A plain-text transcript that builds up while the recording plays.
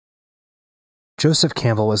Joseph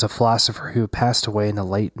Campbell was a philosopher who passed away in the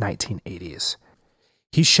late 1980s.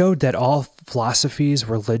 He showed that all philosophies,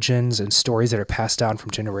 religions, and stories that are passed down from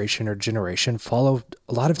generation to generation follow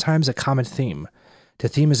a lot of times a common theme. The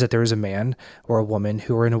theme is that there is a man or a woman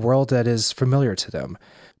who are in a world that is familiar to them,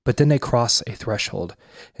 but then they cross a threshold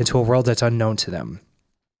into a world that's unknown to them.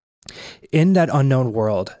 In that unknown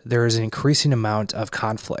world, there is an increasing amount of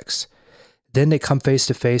conflicts. Then they come face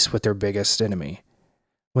to face with their biggest enemy.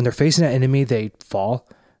 When they're facing that enemy, they fall,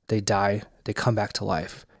 they die, they come back to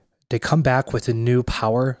life. They come back with a new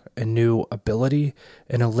power, a new ability,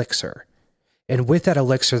 an elixir. And with that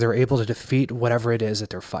elixir, they're able to defeat whatever it is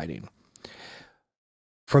that they're fighting.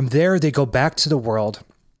 From there, they go back to the world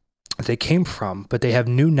they came from, but they have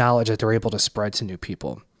new knowledge that they're able to spread to new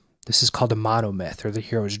people. This is called a monomyth, or the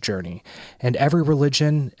hero's journey. And every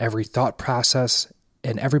religion, every thought process,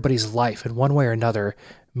 and everybody's life, in one way or another,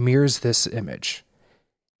 mirrors this image.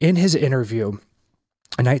 In his interview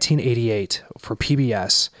in 1988 for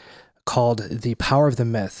PBS, called The Power of the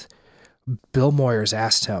Myth, Bill Moyers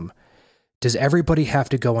asked him, "Does everybody have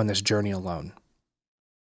to go on this journey alone?"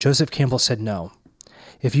 Joseph Campbell said no.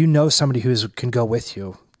 If you know somebody who can go with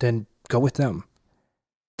you, then go with them.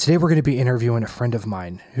 Today we're going to be interviewing a friend of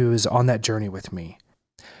mine who is on that journey with me.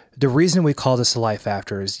 The reason we call this a life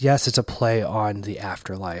after is, yes, it's a play on the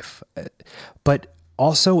afterlife, but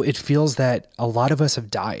also it feels that a lot of us have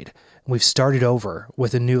died. We've started over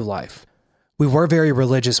with a new life. We were very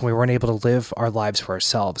religious and we weren't able to live our lives for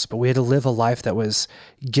ourselves, but we had to live a life that was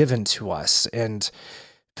given to us and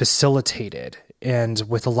facilitated and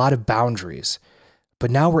with a lot of boundaries. But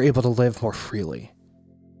now we're able to live more freely.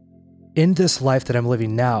 In this life that I'm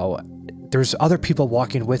living now, there's other people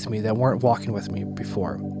walking with me that weren't walking with me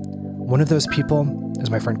before. One of those people is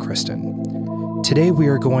my friend Kristen. Today we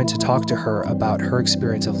are going to talk to her about her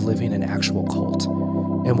experience of living an actual cult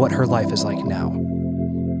and what her life is like now.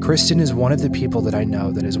 Kristen is one of the people that I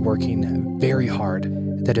know that is working very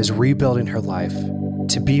hard, that is rebuilding her life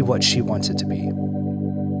to be what she wants it to be.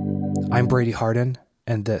 I'm Brady Harden,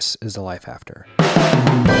 and this is The Life After.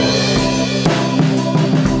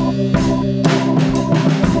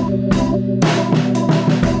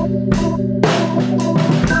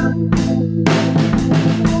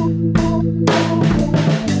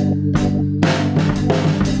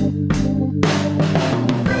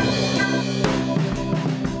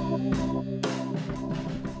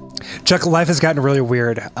 Chuck, life has gotten really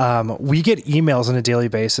weird. We get emails on a daily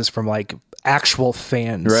basis from like actual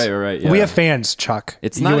fans. Right. Yeah. We have fans, Chuck.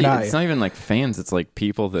 It's not even like fans. It's like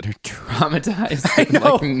people that are traumatized and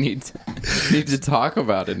like need to talk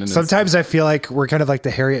about it. And sometimes I feel like we're kind of like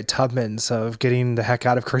the Harriet Tubmans of getting the heck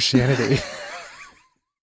out of Christianity.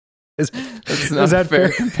 Is that fair?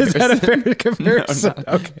 Is that a fair comparison?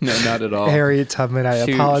 No, not at all. Harriet Tubman, I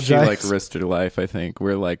apologize. She like risked her life, I think.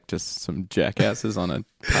 We're like just some jackasses on a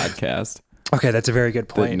podcast. Okay, that's a very good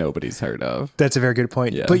point. That nobody's heard of. That's a very good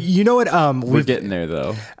point. Yeah. But you know what? We're getting there,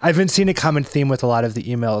 though. I've been seeing a common theme with a lot of the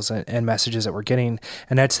emails and messages that we're getting,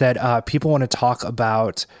 and that's that people want to talk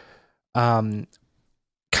about kind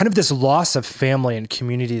of this loss of family and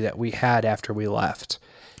community that we had after we left.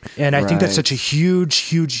 And I think that's such a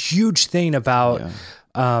huge thing about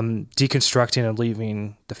deconstructing and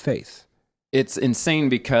leaving the faith. It's insane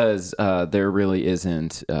because there really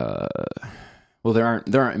isn't. There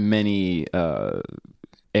aren't many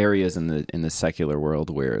areas in the secular world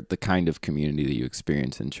where the kind of community that you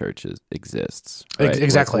experience in churches exists. Right?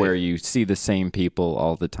 Exactly, like where you see the same people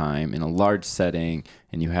all the time in a large setting,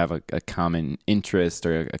 and you have a common interest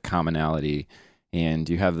or a commonality. And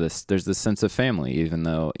you have there's this sense of family, even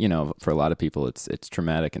though, for a lot of people it's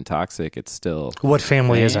traumatic and toxic. It's still what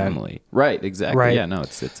family is that? Right, exactly. Right. Yeah, no,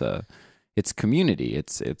 it's community.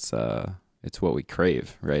 It's what we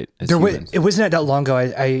crave, right? It wasn't that long ago.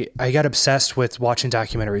 I got obsessed with watching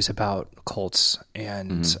documentaries about cults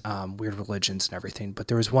and weird religions and everything. But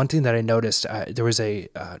there was one thing that I noticed. There was an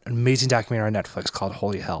amazing documentary on Netflix called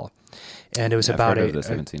Holy Hell. And it was about I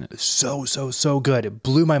haven't seen it. So good. It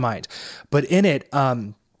blew my mind. But in it,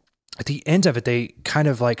 at the end of it, they kind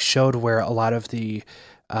of like showed where a lot of the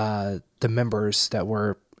members that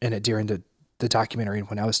were in it during the documentary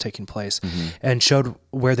when I was taking place and showed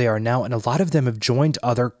where they are now. And a lot of them have joined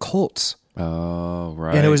other cults. Oh,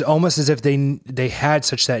 right. And it was almost as if they had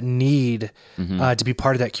such that need to be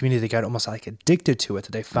part of that community. They got almost like addicted to it,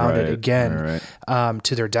 that they found it again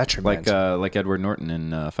to their detriment. Like Edward Norton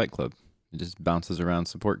in Fight Club. It just bounces around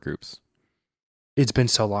support groups. It's been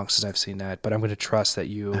so long since I've seen that, but I'm going to trust that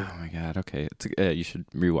you... Oh my God. Okay. You should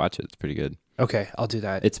rewatch it. It's pretty good. Okay. I'll do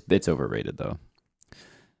that. It's overrated though.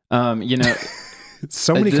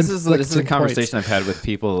 So many this is a conflicting conversation points. I've had with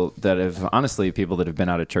people that have honestly people that have been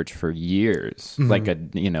out of church for years, like a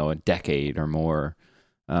decade or more,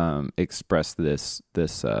 expressed this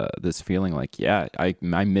feeling like, yeah, I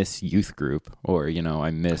miss youth group, or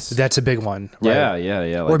I miss That's a big one. Right?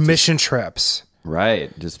 Yeah, Or mission trips.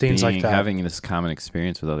 Right, just things like that. Having this common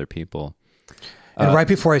experience with other people. And right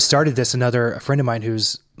before I started this, a friend of mine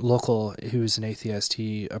who's local, who's an atheist,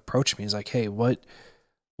 he approached me. He's like, "Hey, what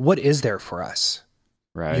is there for us?"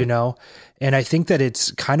 Right. And I think that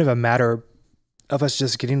it's kind of a matter of us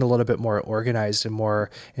just getting a little bit more organized and more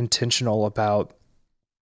intentional about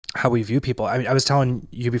how we view people. I mean, I was telling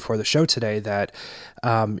you before the show today that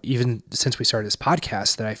even since we started this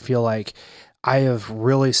podcast, that I feel like I have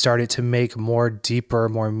really started to make more deeper,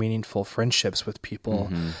 more meaningful friendships with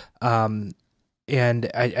people.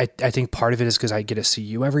 And I think part of it is because I get to see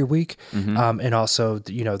you every week. And also,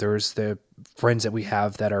 there's the friends that we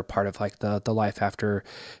have that are part of like the Life After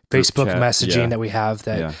Facebook messaging that we have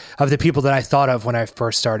of the people that I thought of when I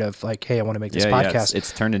first started, like, hey, I want to make this podcast.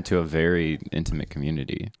 It's turned into a very intimate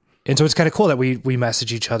community. And so it's kind of cool that we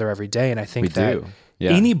message each other every day. And I think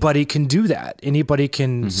Yeah. anybody can do that. Anybody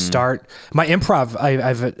can start my improv.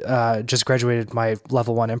 I've just graduated my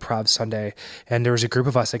level 1 improv Sunday, and there was a group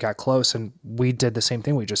of us that got close, and we did the same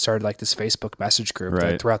thing. We just started like this Facebook message group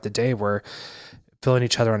that throughout the day we're filling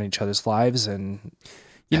each other on each other's lives. And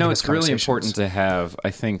it's really important to have, I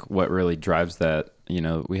think what really drives that,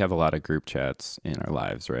 we have a lot of group chats in our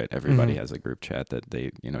lives, right? Everybody has a group chat that they,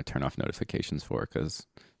 turn off notifications for because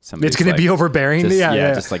it's going to be overbearing.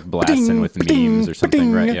 Just like blasting with memes or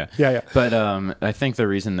something, right? Yeah. But I think the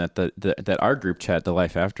reason that that our group chat, the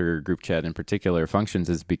Life After group chat in particular, functions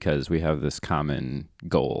is because we have this common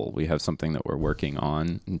goal. We have something that we're working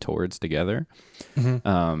on and towards together.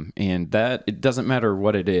 And that it doesn't matter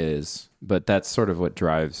what it is, but that's sort of what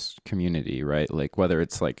drives community, right? Like whether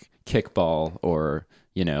it's like kickball or,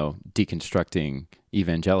 deconstructing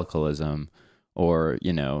evangelicalism or,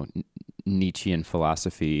 Nietzschean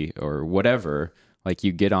philosophy or whatever, like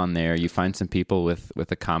you get on there, you find some people with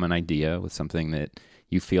a common idea, with something that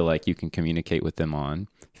you feel like you can communicate with them on,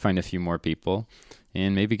 you find a few more people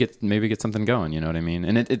and maybe get something going, you know what I mean?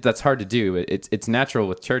 And that's hard to do. It's natural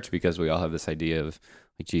with church because we all have this idea of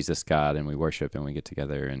like Jesus, God, and we worship and we get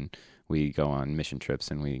together and we go on mission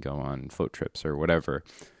trips and we go on float trips or whatever.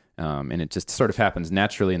 And it just sort of happens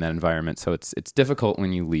naturally in that environment. So it's difficult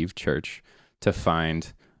when you leave church to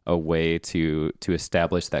find a way to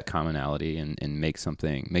establish that commonality and make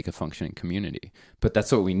a functioning community. But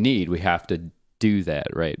that's what we need. We have to do that,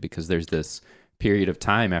 right? Because there's this period of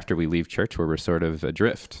time after we leave church where we're sort of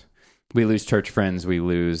adrift. We lose church friends. We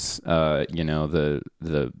lose, the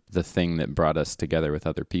thing that brought us together with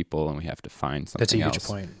other people, and we have to find something else. That's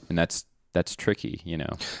a huge point. And that's tricky,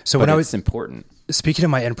 So but when it's important. Speaking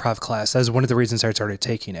of my improv class, that was one of the reasons I started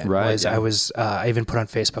taking it. Right. I even put on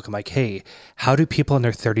Facebook, I'm like, hey, how do people in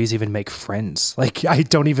their 30s even make friends? Like, I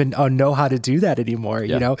don't even know how to do that anymore,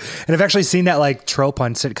 And I've actually seen that like trope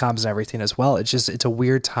on sitcoms and everything as well. It's a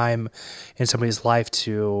weird time in somebody's life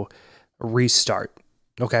to restart.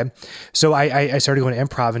 Okay. So I started going to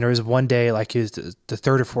improv, and there was one day, like it was the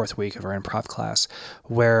third or fourth week of our improv class,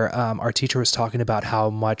 where our teacher was talking about how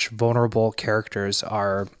much vulnerable characters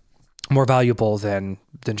are more valuable than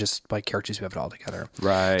just like characters who have it all together.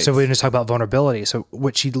 Right. So we just talk about vulnerability. So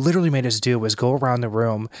what she literally made us do was go around the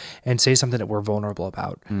room and say something that we're vulnerable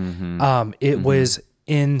about. It was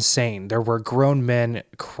insane. There were grown men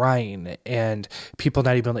crying and people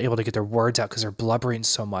not even able to get their words out because they're blubbering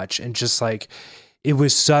so much. And just like, it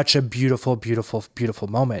was such a beautiful, beautiful, beautiful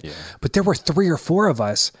moment. Yeah. But there were 3 or 4 of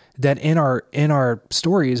us that in our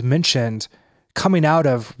stories mentioned coming out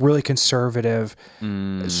of really conservative,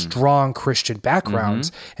 strong Christian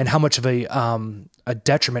backgrounds, and how much of a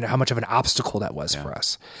detriment, how much of an obstacle that was for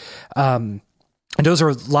us. And those are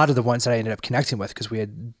a lot of the ones that I ended up connecting with because we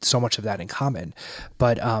had so much of that in common.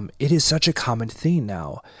 But it is such a common theme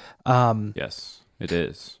now. Yes, it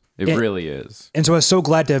is. It really is. And so I was so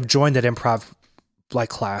glad to have joined that improv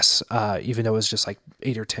class, even though it was just like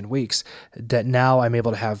 8 or 10 weeks, that now I'm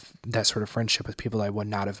able to have that sort of friendship with people I would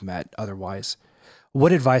not have met otherwise.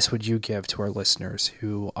 What advice would you give to our listeners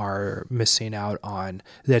who are missing out on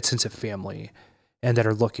that sense of family and that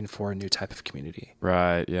are looking for a new type of community?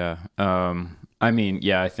 Right. Yeah. I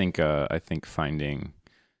think finding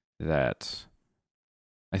that,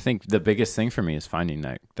 I think the biggest thing for me is finding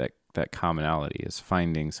that commonality, is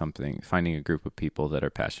finding a group of people that are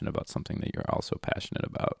passionate about something that you're also passionate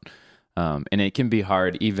about. And it can be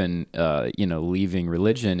hard, even, leaving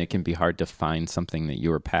religion, it can be hard to find something that you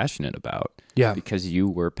were passionate about. Yeah. Because you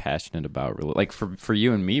were passionate about, like for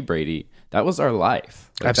you and me, Brady, that was our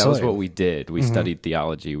life. Like, Absolutely. that was what we did. We studied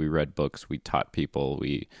theology. We read books. We taught people.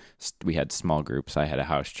 We had small groups. I had a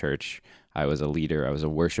house church. I was a leader. I was a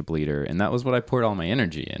worship leader. And that was what I poured all my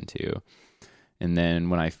energy into. And then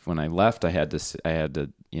when I left, I had to,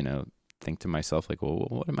 think to myself, like, well,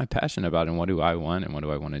 what am I passionate about, and what do I want, and what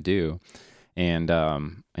do I want to do? And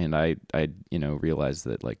I realized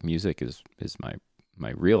that, like, music is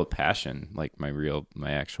my real passion, like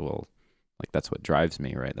my actual, like, that's what drives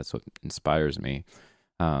me, right? That's what inspires me.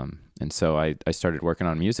 And so I started working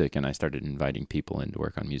on music, and I started inviting people in to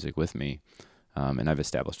work on music with me. And I've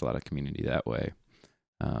established a lot of community that way.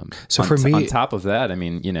 So for me, on top of that, I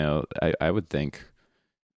mean, I would think,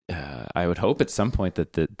 I would hope at some point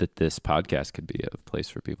that this podcast could be a place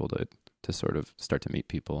for people to sort of start to meet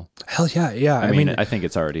people. Hell yeah. Yeah. I mean, I think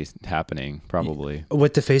it's already happening, probably,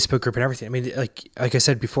 with the Facebook group and everything. I mean, like I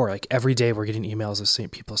said before, like every day we're getting emails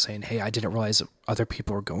of people saying, "Hey, I didn't realize other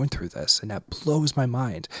people were going through this," and that blows my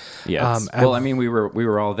mind. Yes. Well, I mean, we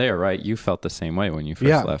were all there, right? You felt the same way when you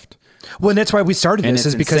first left. Well, and that's why we started and this,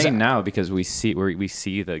 it's is because insane now, because we see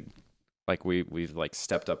the, like, we've like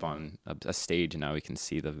stepped up on a stage, and now we can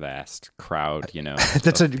see the vast crowd,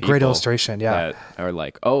 that's a great illustration. Yeah. That are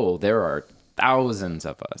like, oh, there are thousands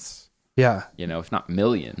of us. Yeah. If not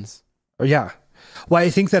millions. Or yeah. Well, I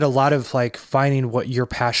think that a lot of, like, finding what you're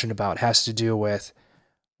passionate about has to do with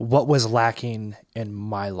what was lacking in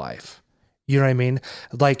my life. You know what I mean?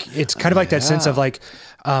 Like, it's kind of like that sense of, like,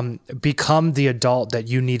 become the adult that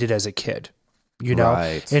you needed as a kid.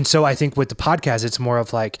 Right. And so I think with the podcast, it's more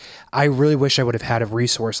of like, I really wish I would have had a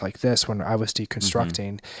resource like this when I was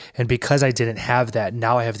deconstructing. And because I didn't have that,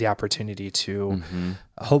 now I have the opportunity to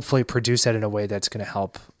hopefully produce that in a way that's going to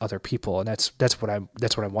help other people. And that's what I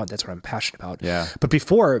want. That's what I'm passionate about. Yeah. But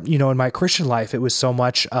before, in my Christian life, it was so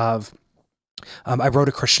much of, I wrote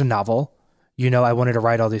a Christian novel. I wanted to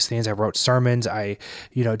write all these things. I wrote sermons. I,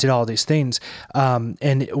 did all these things.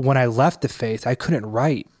 And when I left the faith, I couldn't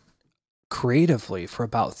write creatively for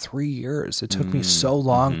about 3 years. It took me so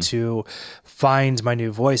long to find my new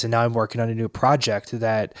voice. And now I'm working on a new project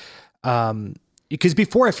that, because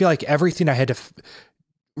before, I feel like everything I had to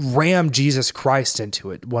ram Jesus Christ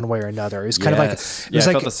into it one way or another. It's kind of like, I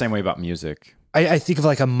felt the same way about music. I think of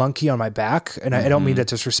like a monkey on my back, and I don't mean that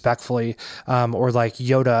disrespectfully, or like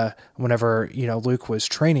Yoda whenever, Luke was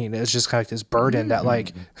training. It's just kind of like this burden that,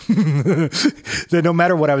 like, that no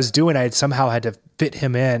matter what I was doing, I somehow had to fit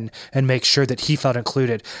him in and make sure that he felt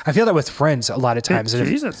included. I feel that with friends a lot of times.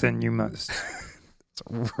 Jesus, and you must.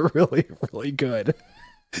 It's really, really good.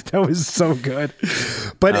 That was so good.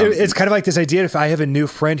 But it's kind of like this idea, if I have a new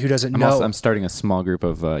friend who doesn't know. I'm starting a small group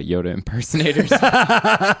of Yoda impersonators.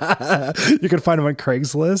 You can find them on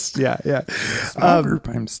Craigslist. Yeah. Small group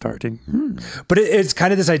I'm starting. But it's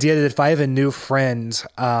kind of this idea that if I have a new friend,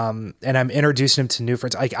 and I'm introducing them to new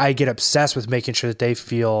friends, I get obsessed with making sure that they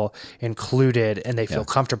feel included and they feel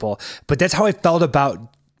comfortable. But that's how I felt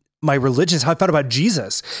about my religion, is how I felt about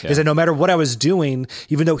Jesus, is that no matter what I was doing,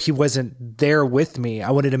 even though he wasn't there with me,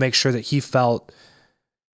 I wanted to make sure that he felt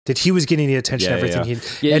that he was getting the attention, everything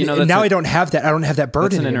he. And now I don't have that. I don't have that burden.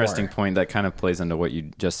 That's an anymore. Interesting point that kind of plays into what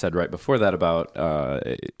you just said right before that about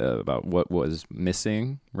what was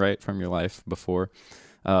missing, right, from your life before.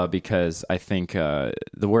 Because I think the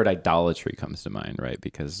word idolatry comes to mind, right?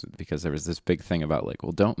 Because there was this big thing about, like,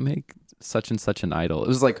 well, don't make such and such an idol. It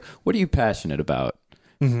was like, what are you passionate about?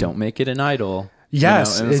 Don't make it an idol.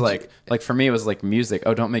 Yes. And it was like for me, it was like music.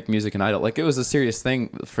 Oh, don't make music an idol. Like, it was a serious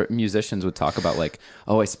thing for musicians would talk about, like,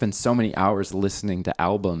 oh, I spend so many hours listening to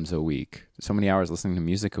albums a week, so many hours listening to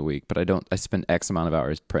music a week, but I spend X amount of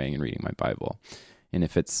hours praying and reading my Bible. And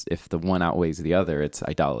if the one outweighs the other, it's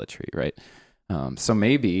idolatry, right? So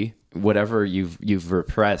maybe whatever you've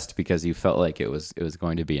repressed because you felt like it was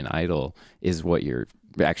going to be an idol is what you're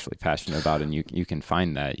actually passionate about, and you can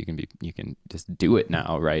find that. You can just do it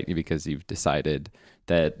now, right? Because you've decided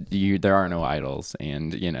that there are no idols,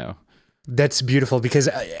 and That's beautiful, because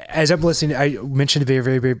as I'm listening, I mentioned at the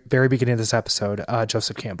very, very, very beginning of this episode,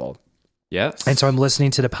 Joseph Campbell. Yes. And so I'm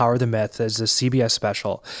listening to The Power of the Myth as a CBS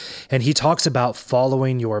special, and he talks about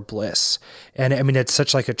following your bliss. And I mean, it's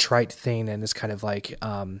such like a trite thing, and it's kind of like,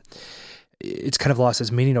 it's kind of lost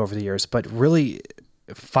its meaning over the years, but really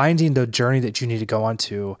finding the journey that you need to go on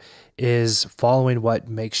to is following what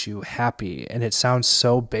makes you happy. And it sounds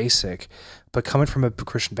so basic, but coming from a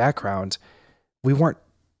Christian background, we weren't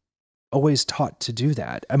always taught to do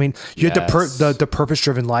that. I mean, you had the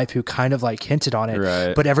purpose-driven life who kind of like hinted on it,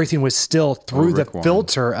 Right. but everything was still through the Rick Warren.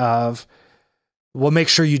 filter of, well, make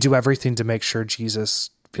sure you do everything to make sure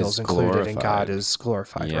Jesus feels Is included and glorified. God is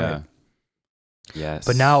glorified, Yeah. right? Yes.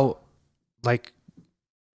 But now, like,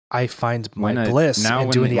 I find my bliss in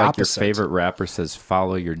doing the like opposite. Your favorite rapper says,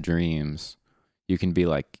 "Follow your dreams," you can be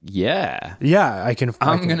like, "Yeah, Yeah,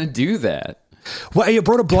 I'm gonna do that." Well, I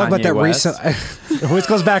wrote a blog about Kanye that West. recently. It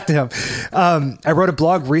goes back to him. I wrote a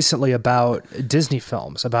blog recently about Disney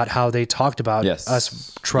films, about how they talked about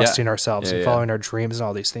us trusting ourselves and following our dreams and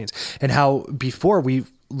all these things, and how before we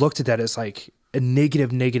looked at that as like a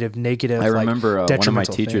negative. I remember one of my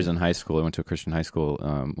detrimental teachers thing. in high school, I went to a Christian high school,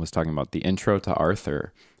 was talking about the intro to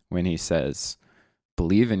Arthur when he says,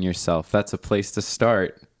 "Believe in yourself. That's a place to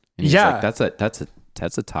start." And he's like, that's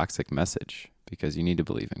a toxic message because you need to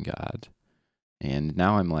believe in God. And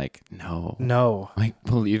now I'm like, no, like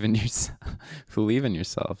believe in yourself. Believe in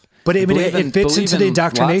yourself. But it fits into the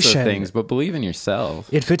indoctrination. Lots of things, but believe in yourself.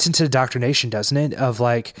 It fits into the indoctrination, doesn't it? Of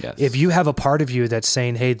like, if you have a part of you that's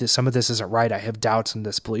saying, "Hey, some of this isn't right. I have doubts in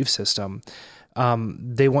this belief system."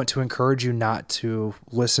 They want to encourage you not to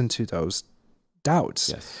listen to those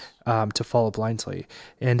doubts, to follow blindly,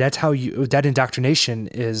 and that's how that indoctrination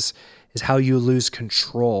is how you lose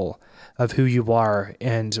control of who you are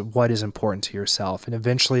and what is important to yourself. And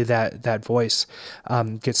eventually that voice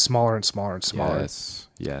gets smaller and smaller and smaller.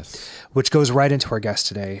 Yes. Which goes right into our guest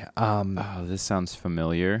today. Oh, this sounds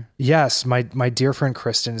familiar. Yes, my dear friend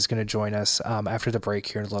Kristen is going to join us after the break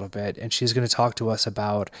here in a little bit, and she's going to talk to us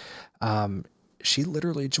about she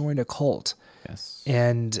literally joined a cult. Yes.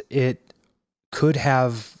 And it could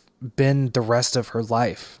have been the rest of her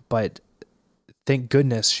life, but thank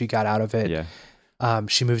goodness she got out of it. Yeah.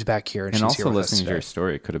 She moved back here, and she's also here with us listening to today. your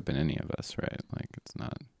story, it could have been any of us, right? Like it's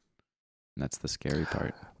not. That's the scary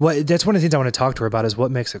part. Well, that's one of the things I want to talk to her about is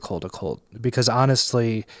what makes a cult a cult. Because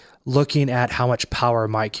honestly, looking at how much power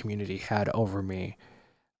my community had over me,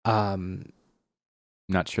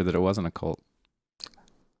 Not sure that it wasn't a cult.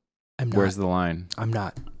 Where's the line? I'm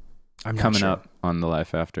not Coming sure. up on the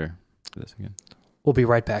Life After this again. We'll be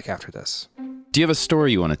right back after this. Do you have a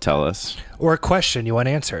story you want to tell us? Or a question you want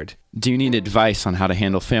answered? Do you need advice on how to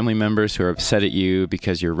handle family members who are upset at you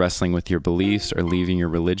because you're wrestling with your beliefs or leaving your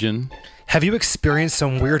religion? Have you experienced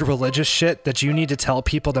some weird religious shit that you need to tell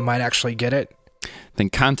people that might actually get it? Then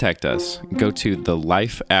contact us. Go to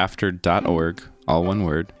thelifeafter.org, all one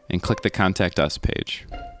word, and click the Contact Us page.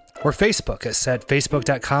 Or Facebook us at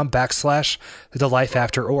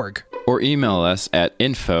facebook.com/thelifeafterorg. Or email us at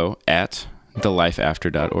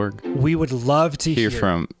info@thelifeafter.org. We would love to hear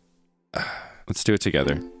from... Let's do it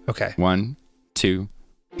together. Okay. 1, 2,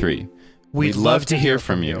 3. We'd love to hear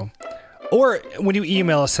from you. Or when you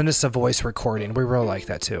email us, send us a voice recording. We really like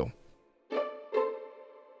that too.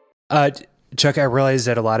 Chuck, I realize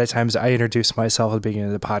that a lot of times I introduce myself at the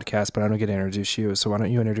beginning of the podcast, but I don't get to introduce you. So why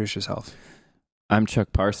don't you introduce yourself? I'm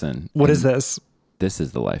Chuck Parson. What is this? This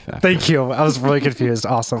is The Life After. Thank you. I was really confused.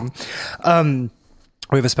 Awesome. We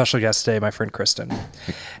have a special guest today, my friend Kristen.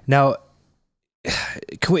 Now,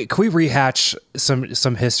 can we rehatch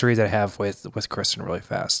some history that I have with Kristen really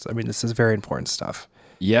fast? I mean, this is very important stuff.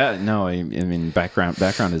 Yeah, no, I mean, background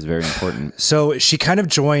is very important. So she kind of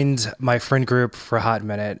joined my friend group for a hot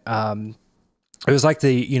minute. It was like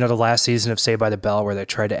the last season of Saved by the Bell where they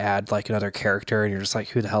tried to add like another character and you're just like,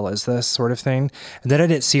 who the hell is this sort of thing? And then I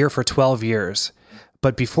didn't see her for 12 years.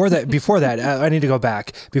 But before that, I need to go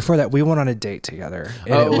back. Before that, we went on a date together.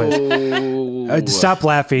 And it was, stop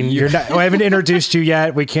laughing. I haven't introduced you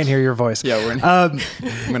yet. We can't hear your voice. Yeah, I'm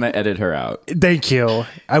going to edit her out. Thank you.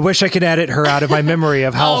 I wish I could edit her out of my memory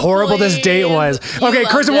of how horrible this date was. Okay,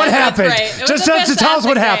 Kristen, what happened? Just tell us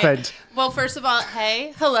what happened. Well, first of all,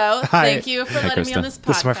 hello. Hi. Thank you for letting me on this podcast.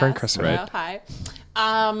 This is my friend Kristen. Hello, hi.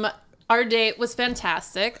 Our date was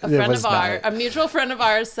fantastic. A mutual friend of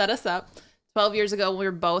ours set us up 12 years ago. We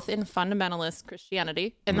were both in fundamentalist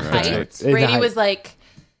Christianity in the Heights. Brady was like,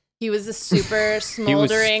 he was a super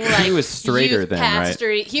smoldering, he was straighter then,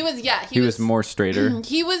 pastor-y. right? He was more straighter.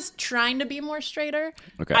 He was trying to be more straighter.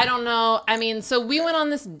 Okay. I don't know. I mean, so we went on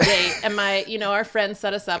this date and our friend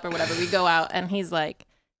set us up or whatever. We go out and he's like,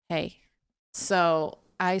 hey, so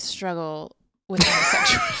I struggle with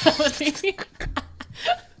homosexuality.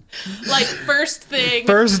 Like first thing,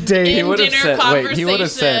 first date. in He would have dinner said,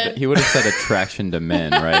 conversation. he would have said attraction to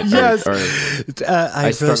men, right? Yes. Or,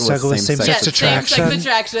 I really struggle with same-sex Yes, attraction. same-sex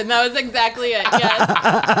attraction. That was exactly it. Yes.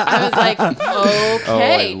 I was like,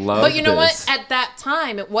 okay. I love but you know this. what? At that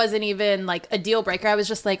time, it wasn't even like a deal breaker. I was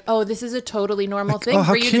just like, oh, this is a totally normal thing oh,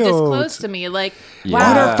 how for you cute. to disclose to me. Like, Yeah.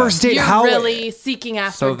 On wow, our first date, you're how really seeking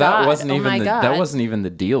after so that God. wasn't oh even my the, God. that wasn't even the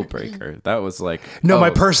deal breaker. That was like, No, my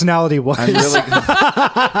oh, personality was.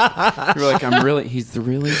 I'm really. You're like, he's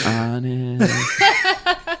really honest.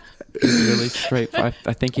 He's really straight. I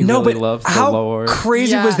think he really loves the how Lord.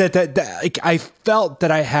 crazy Yeah. was that like I felt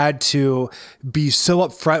that I had to be so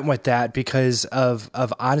upfront with that because of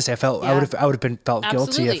honesty. I felt I would have been felt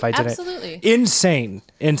guilty if I didn't. Absolutely. Insane.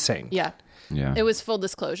 Yeah. Yeah. It was full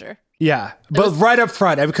disclosure. Yeah, but right up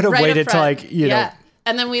front, I could have Right waited up till front. like you know.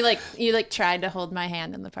 And then you tried to hold my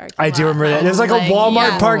hand in the parking I lot. do remember that. I It was like a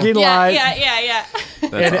Walmart parking lot. Yeah.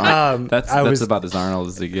 That's about as Arnold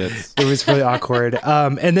as it gets. It was really awkward.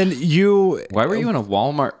 And then Why were you in a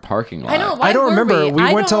Walmart parking lot? I know. I don't remember. We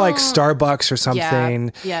I went to like don't- Starbucks or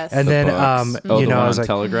something. Yes. And The then Bucks. you the know, one I was on like,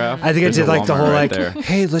 Telegraph. I think There's I a did like the Walmart whole right like, there.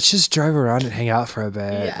 hey, let's just drive around and hang out for a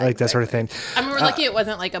bit, Yeah, like that sort of thing. I mean, we're lucky it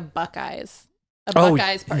wasn't like a Buckeyes. Oh,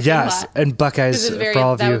 Buckeyes parking yes, lot. and Buckeyes, for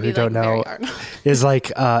all of that you would be, who don't like, very know, Arnold. is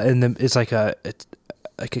like it's like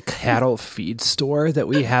a cattle feed store that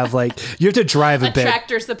we have. Like you have to drive a bit.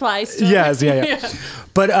 Tractor Supply store. Yes, yeah.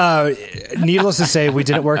 But needless to say, we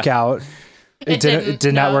didn't work out. It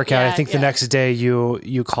did not work out. I think the next day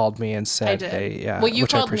you called me and I said, did. "Hey, yeah." Well, you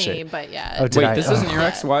which I called me, appreciate. but yeah. Oh, did Wait, I? this Oh. isn't your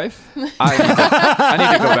ex-wife? I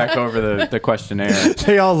need to go back over the questionnaire.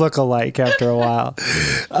 They all look alike after a while.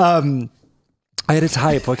 I had a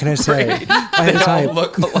type. What can I say? I had a They all type.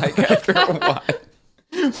 look alike after a while.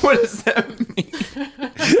 What does that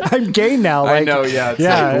mean? I'm gay now. Like, I know, yeah. It's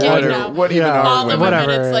yeah, like, gay what, now. what even Yeah. are all the women? women,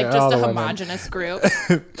 Whatever, it's like all just a the women. homogenous group.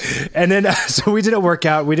 And then, so we didn't work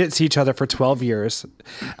out. We didn't see each other for 12 years.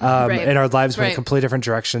 Right. And our lives went in Right. completely different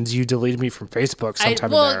directions. You deleted me from Facebook sometime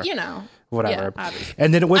in Well, there. you know. Whatever. Yeah, obviously.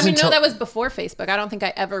 And then it I wasn't mean, until no, that was before Facebook. I don't think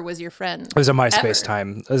I ever was your friend. it was a MySpace ever.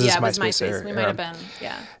 time. It was Yeah, just it was MySpace. MySpace. We might have been,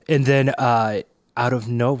 yeah. And then out of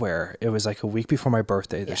nowhere, it was like a week before my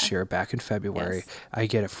birthday this year, back in February, Yes. I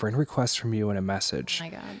get a friend request from you and a message. Oh my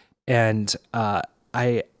God. And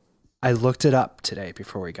I looked it up today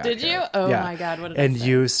before we got Did here. you? Oh Yeah. my God. What did I And say?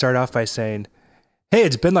 you start off by saying, "Hey,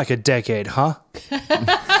 it's been like a decade, huh?"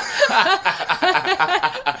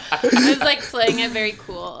 I was like playing it very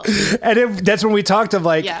cool. And that's when we talked of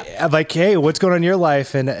like, Yeah. hey, what's going on in your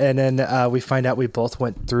life? And then we find out we both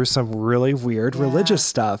went through some really weird religious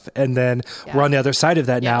stuff. And then we're on the other side of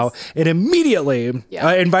that now. And immediately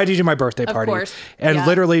I invited you to my birthday party. course. And Yeah.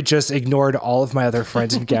 literally just ignored all of my other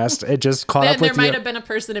friends and guests and just caught Then up there with might you. have been a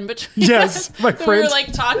person in between. Yes, my So we were friends.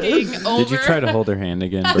 like talking over. Did you try to hold her hand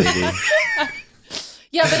again, Brady?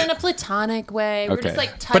 Yeah, but in a platonic way. We're Okay. just like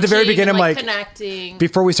touching. But at the very beginning, and, like, connecting.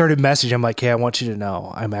 Before we started messaging, I'm like, hey, I want you to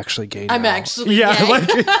know I'm actually gay now. I'm actually Yeah, gay.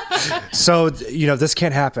 like, so, this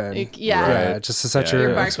can't happen. Yeah. Just to set You're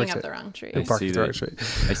your barking up expecta- the wrong tree. You're barking see up the wrong that.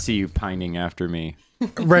 tree. I see you pining after me.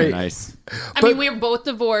 Right. Nice. I mean, we were both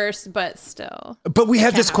divorced, but still. But we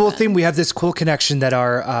have this cool happen. thing. We have this cool connection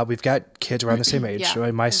that we've got kids around the same age. Yeah,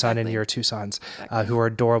 So my son and exactly. your two sons, who are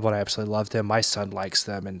adorable, and I absolutely love them. My son likes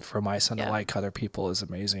them, and for my son to like other people is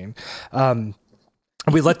amazing.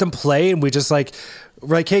 And we let them play, and we just like,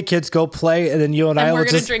 we're like, hey kids, go play, and then you and I And will we're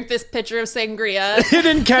going to just drink this pitcher of sangria.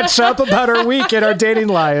 didn't catch up about our week and our dating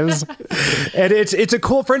lives. And it's a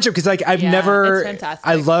cool friendship because like I've Yeah, never, it's fantastic.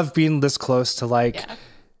 I love being this close to like. Yeah.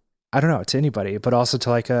 I don't know, to anybody, but also to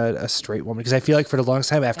like a straight woman. Because I feel like for the longest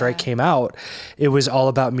time after I came out, it was all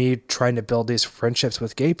about me trying to build these friendships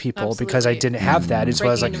with gay people because I Absolutely. didn't have that. It's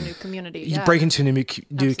was like Breaking into a new community. you Yeah. break into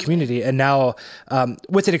a new community. And now,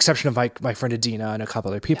 with the exception of my friend Adina and a couple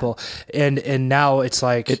other people, and now it's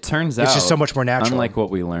like It turns out it's just so much more natural. Unlike what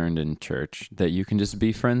we learned in church, that you can just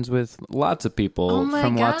be friends with lots of people Oh my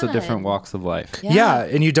from lots of God. different walks of life. yeah,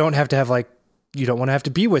 and you don't have to have like you don't want to have to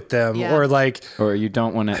be with them Yeah. or like Or you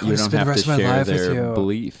don't want to. You wanna don't spend the have to rest of my share life with their you.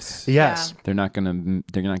 beliefs. yes. They're not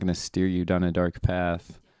gonna steer you down a dark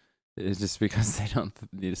path. It's just because they don't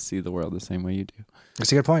need to see the world the same way you do.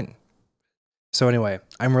 That's a good point. So anyway,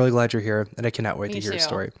 I'm really glad you're here, and I cannot wait Me to hear your too.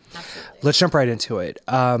 story. Absolutely. Let's jump right into it.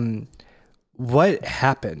 What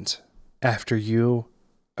happened after you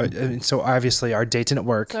so obviously our date didn't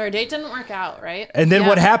work. So our date didn't work out, right? And then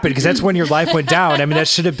what happened? Because that's when your life went down. I mean, that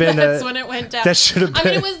should have been that's when it went down. That should have been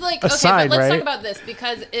I mean, it was like, okay, sign, but let's right? talk about this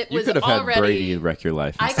because it You was could have already... had Brady wreck your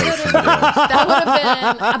life. I could have... That would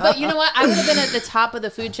have been... But you know what? I would have been at the top of the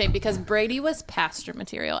food chain because Brady was pastor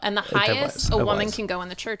material. And the highest a woman can go in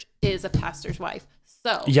the church is a pastor's wife.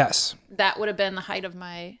 So yes, that would have been the height of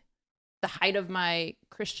my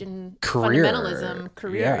Christian career. fundamentalism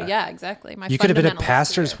career. Yeah, exactly. You could have been a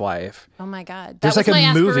pastor's wife. Oh my God. That There's was like my a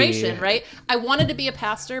aspiration, movie. right? I wanted to be a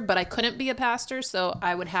pastor, but I couldn't be a pastor, so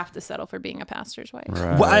I would have to settle for being a pastor's wife.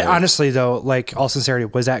 Right. Well, honestly, though, like all sincerity,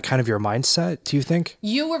 was that kind of your mindset, do you think?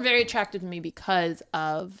 You were very attracted to me because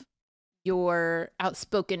of your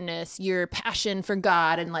outspokenness, your passion for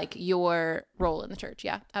God, and like your role in the church.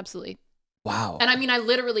 Yeah, absolutely. Wow. And I mean, I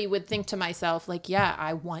literally would think to myself, like, yeah,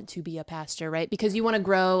 I want to be a pastor, right? Because you want to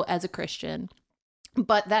grow as a Christian.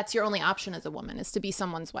 But that's your only option as a woman is to be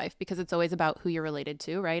someone's wife because it's always about who you're related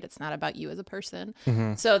to, right? It's not about you as a person.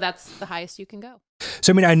 Mm-hmm. So that's the highest you can go.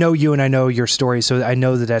 So, I mean, I know you and I know your story. So I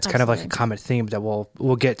know that that's kind of like a common theme that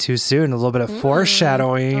we'll get to soon. A little bit of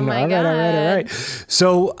foreshadowing. Oh my all God. right.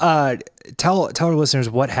 So tell our listeners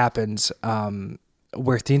what happens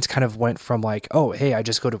where things kind of went from like, oh, hey, I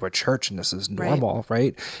just go to a church and this is normal,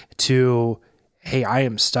 right? To, hey, I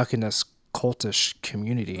am stuck in this cultish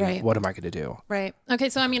community. Right. What am I going to do? Right. Okay.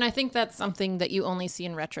 So, I mean, I think that's something that you only see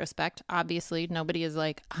in retrospect. Obviously, nobody is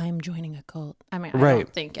like, I'm joining a cult. I mean, I don't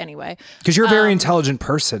think anyway. Because you're a very intelligent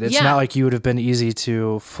person. It's not like you would have been easy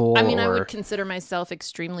to fool. I mean, I would consider myself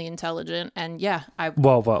extremely intelligent. And yeah,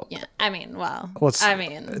 Well. Yeah. I mean,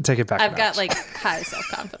 take it back. I've got like high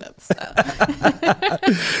self-confidence.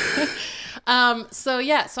 So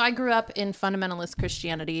I grew up in fundamentalist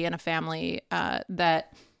Christianity in a family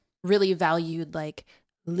that really valued like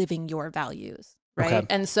living your values, right? Okay.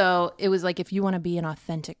 And so it was like, if you want to be an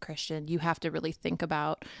authentic Christian, you have to really think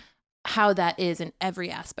about how that is in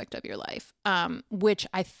every aspect of your life, which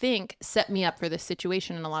I think set me up for this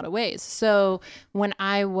situation in a lot of ways. So when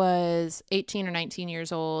I was 18 or 19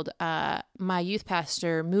 years old, my youth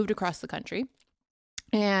pastor moved across the country,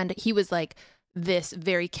 and he was like this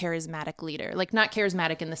very charismatic leader, like not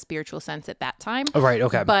charismatic in the spiritual sense at that time. Oh, right.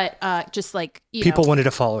 Okay. But just like, people wanted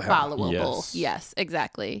to follow him. Followable. Yes,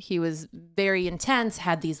 exactly. He was very intense,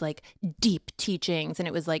 had these like deep teachings, and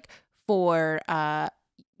it was like for,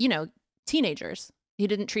 teenagers. He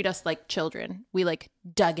didn't treat us like children. We like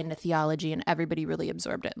dug into theology and everybody really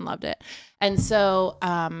absorbed it and loved it. And so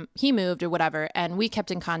he moved or whatever, and we kept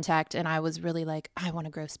in contact, and I was really like, I want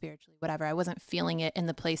to grow spiritually, whatever. I wasn't feeling it in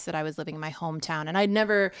the place that I was living in my hometown, and I'd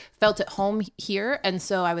never felt at home here. And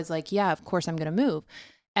so I was like, yeah, of course I'm going to move.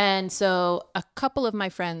 And so a couple of my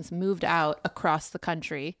friends moved out across the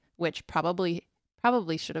country, which probably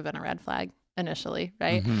should have been a red flag initially,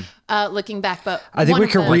 right? Mm-hmm. Looking back, but I think we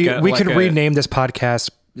could rename this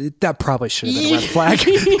podcast. That probably should have been a red flag.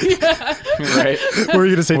 Right. What were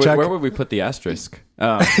you gonna say, Chuck? Where would we put the asterisk?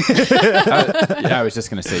 I was just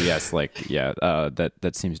gonna say yes. Like,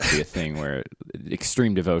 that seems to be a thing where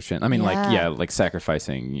extreme devotion. I mean, like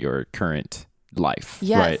sacrificing your current life,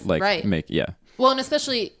 right? Like, Well, and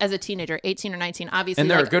especially as a teenager, 18 or 19, obviously. And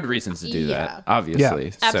there are good reasons to do that, obviously.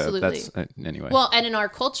 Yeah. So absolutely. That's, anyway. Well, and in our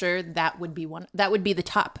culture, that would be the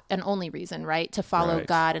top and only reason, right? To follow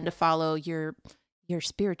God and to follow your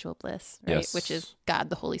spiritual bliss, right? Yes. Which is God,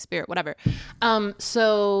 the Holy Spirit, whatever.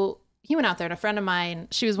 So he went out there, and a friend of mine,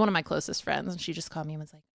 she was one of my closest friends, and she just called me and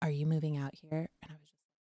was like, "Are you moving out here?" And I was just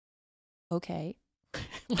like, okay.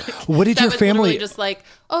 What did your family just like,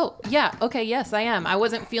 oh yeah, okay, yes, I am. I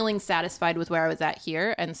wasn't feeling satisfied with where I was at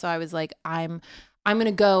here, and so I was like, I'm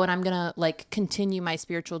gonna go and I'm gonna like continue my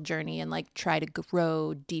spiritual journey and like try to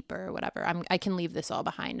grow deeper or whatever. I can leave this all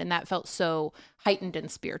behind, and that felt so heightened and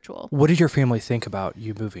spiritual. What did your family think about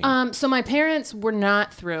you moving? So my parents were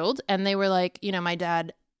not thrilled, and they were like, my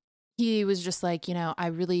dad, he was just like, I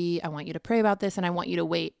want you to pray about this, and I want you to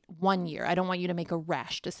wait 1 year. I don't want you to make a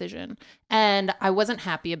rash decision. And I wasn't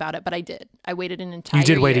happy about it, but I did. I waited an entire year.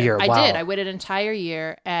 You did wait a year. Wow. I did. I waited an entire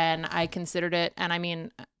year, and I considered it. And I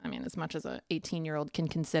mean, as much as a 18-year-old can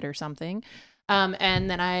consider something. And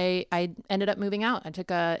then I ended up moving out. I took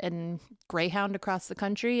a Greyhound across the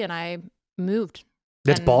country, and I moved.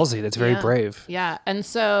 That's ballsy. That's very brave. Yeah. And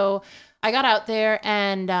so I got out there,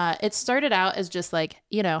 and it started out as just like,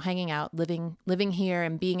 hanging out, living here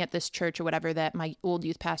and being at this church or whatever that my old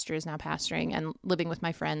youth pastor is now pastoring, and living with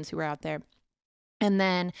my friends who were out there. And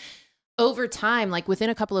then over time, like within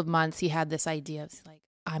a couple of months, he had this idea of like,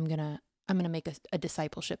 I'm going to make a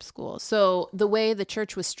discipleship school. So the way the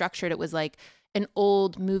church was structured, it was like an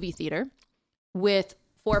old movie theater with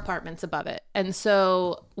 4 apartments above it. And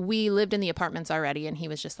so we lived in the apartments already. And he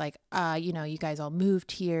was just like, you guys all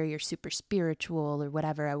moved here. You're super spiritual or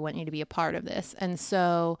whatever. I want you to be a part of this. And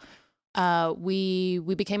so we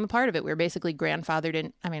became a part of it. We were basically grandfathered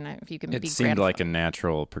in. I mean, if you can it seemed like a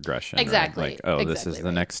natural progression. Exactly. Right? Like, this is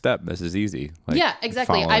the next step. This is easy. Like, yeah,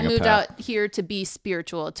 exactly. I moved out here to be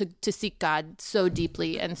spiritual, to seek God so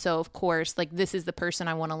deeply. And so, of course, like, this is the person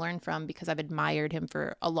I want to learn from because I've admired him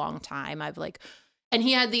for a long time. And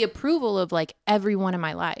he had the approval of like everyone in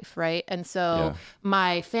my life, right? And so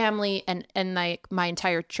my family and like my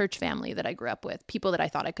entire church family that I grew up with, people that I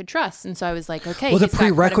thought I could trust. And so I was like, okay. Well, the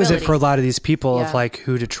prerequisite for a lot of these people of like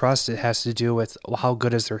who to trust, it has to do with how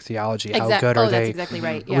good is their theology, how good are they exactly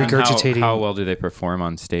right. regurgitating. How well do they perform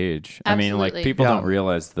on stage? Absolutely. I mean, like people don't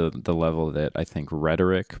realize the level that I think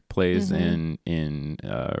rhetoric plays in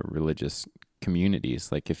religious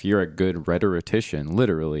communities. Like if you're a good rhetorician,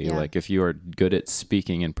 literally, like if you are good at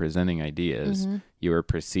speaking and presenting ideas, you are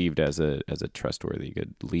perceived as a trustworthy,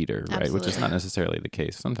 good leader, right? Absolutely. Which is not necessarily the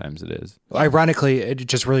case. Sometimes it is. Ironically,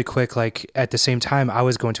 just really quick, like at the same time, I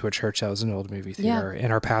was going to a church that was an old movie theater,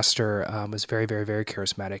 and our pastor was very, very, very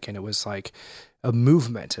charismatic, and it was like a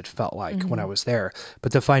movement. It felt like when I was there,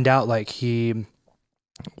 but to find out like he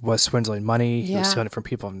was swindling money. He was stealing it from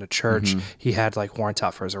people in the church. He had like warrants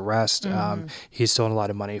out for his arrest. He's stolen a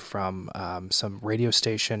lot of money from some radio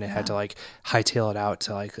station and had to like hightail it out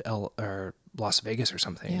to like Las Vegas or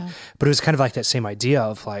something. But it was kind of like that same idea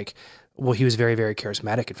of like, well, he was very, very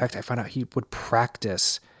charismatic. In fact, I found out he would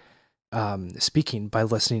practice speaking by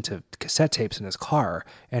listening to cassette tapes in his car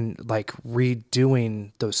and like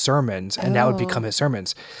redoing those sermons, and that would become his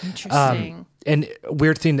sermons. Interesting. And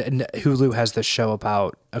weird thing, Hulu has this show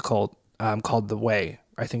about a cult called The Way.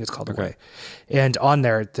 I think it's called The Way. And on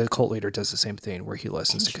there, the cult leader does the same thing where he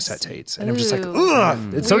listens to cassette tapes. And I'm just like,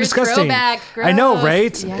 ugh, it's so disgusting. Throwback, I know,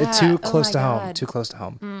 right? Yeah. It's too close to home. Too close to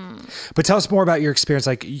home. But tell us more about your experience.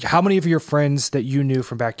 Like, how many of your friends that you knew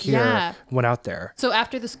from back here went out there? So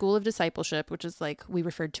after the School of Discipleship, which is like we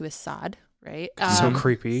referred to as SOD, right? So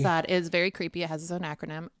creepy. SOD is very creepy. It has its own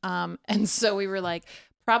acronym. And so we were like,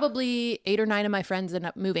 probably 8 or 9 of my friends ended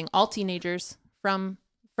up moving, all teenagers from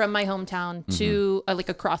my hometown to like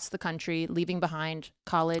across the country, leaving behind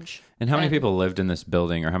college. And how many people lived in this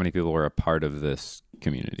building, or how many people were a part of this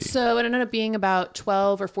community? So it ended up being about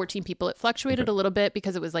 12 or 14 people. It fluctuated a little bit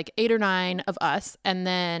because it was like 8 or 9 of us and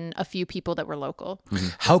then a few people that were local.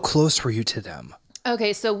 How close were you to them?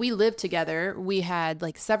 Okay, so we lived together. We had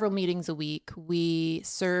like several meetings a week. We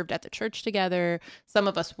served at the church together. Some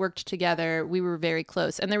of us worked together. We were very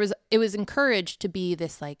close. And it was encouraged to be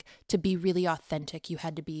this like, to be really authentic. You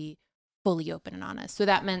had to be fully open and honest. So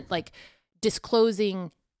that meant like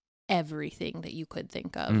disclosing everything that you could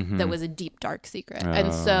think of that was a deep, dark secret.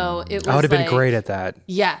 And so it was I would have like, been great at that.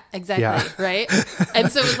 Yeah, exactly. Right.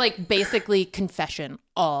 And so it was like basically confession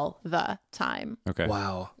all the time. Okay.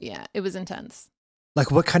 Wow. Yeah, it was intense. Like,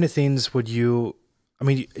 what kind of things would you, I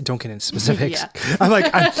mean, don't get into specifics. I'm like,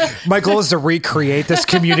 my goal is to recreate this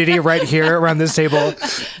community right here around this table.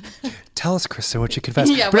 Tell us, Kristen, what you confess.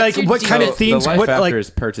 Yeah, but like, what kind of themes? The life what, after like, is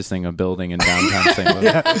purchasing a building in downtown St.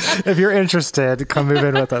 Louis. If you're interested, come move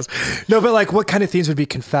in with us. No, but like, what kind of themes would be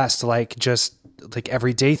confessed? Like, just like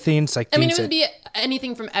everyday things? Like, I mean, it would be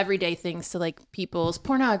anything from everyday things to like people's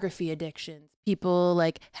pornography addictions, people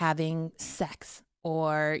like having sex,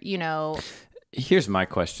 or, you know. Here's my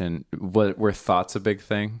question. Were thoughts a big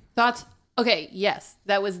thing? Thoughts? Okay, yes.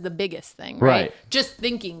 That was the biggest thing, right? Just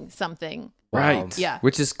thinking something. Right. Yeah.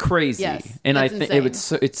 Which is crazy. Yes, and I that's think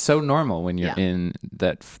insane. it's so normal when you're in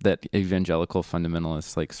that evangelical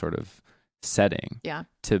fundamentalist like sort of setting. Yeah.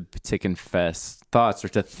 To confess thoughts or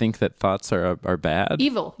to think that thoughts are bad.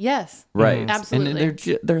 Evil. Yes. Right. Absolutely.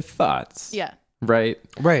 And they're thoughts. Yeah. Right.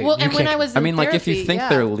 Well, and when I was in like if you therapy, think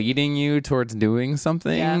they're leading you towards doing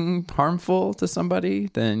something harmful to somebody,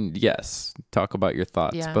 then yes, talk about your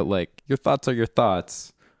thoughts. Yeah. But like your thoughts are your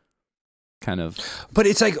thoughts. Kind of. But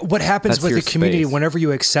it's like what happens with the community space. whenever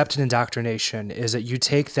you accept an indoctrination is that you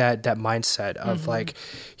take that mindset of like,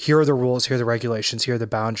 here are the rules, here are the regulations, here are the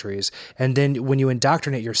boundaries. And then when you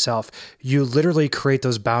indoctrinate yourself, you literally create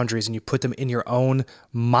those boundaries and you put them in your own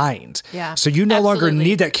mind. Yeah. So you no longer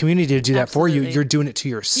need that community to do that for you. You're doing it to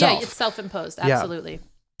yourself. Yeah, it's self-imposed. Absolutely.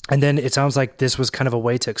 And then it sounds like this was kind of a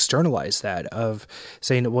way to externalize that of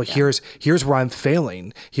saying, well, here's where I'm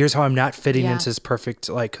failing. Here's how I'm not fitting into this perfect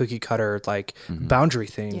like cookie cutter like boundary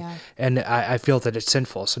thing. Yeah. And I feel that it's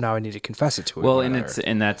sinful. So now I need to confess it to it. Well, and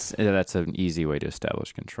that's an easy way to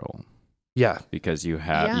establish control. Yeah. Because you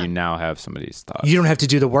now have somebody's thoughts. You don't have to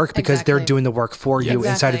do the work because they're doing the work for you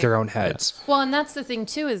inside of their own heads. Well, and that's the thing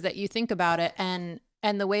too, is that you think about it and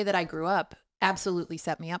And the way that I grew up absolutely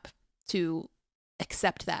set me up to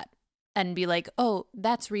accept that and be like, oh,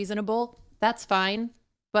 that's reasonable. That's fine.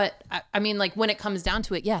 But I mean, like when it comes down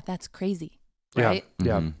to it, yeah, that's crazy. Right?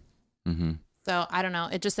 Yeah. Mm-hmm. Mm-hmm. So I don't know.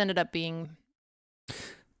 It just ended up being.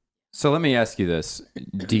 So let me ask you this.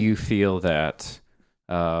 Do you feel that,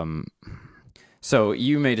 so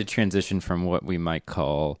you made a transition from what we might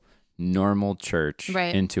call normal church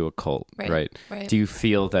into a cult, right? Do you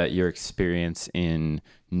feel that your experience in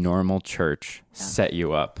normal church set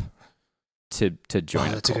you up to join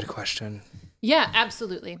a cult? That's a good question. Yeah,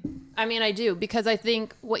 absolutely. I mean, I do, because I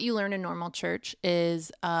think what you learn in normal church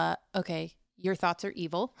is, okay, your thoughts are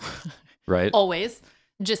evil. Right. Always.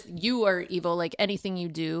 Just you are evil. Like anything you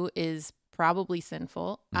do is probably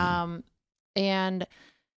sinful. And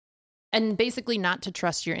basically not to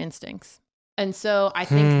trust your instincts. And so I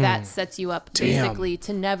think that sets you up basically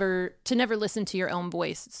to never listen to your own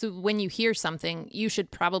voice. So when you hear something, you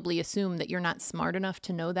should probably assume that you're not smart enough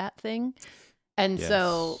to know that thing. And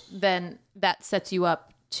so then that sets you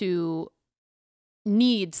up to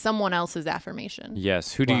need someone else's affirmation.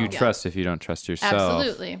 Yes. Who do you trust if you don't trust yourself?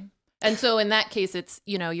 Absolutely. And so in that case, it's,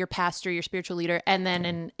 your pastor, your spiritual leader. And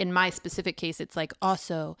then in my specific case, it's like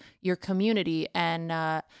also your community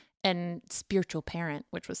and spiritual parent,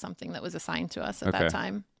 which was something that was assigned to us at that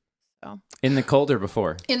time. So in the cult or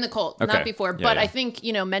before? In the cult, not before. But I think,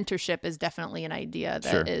 mentorship is definitely an idea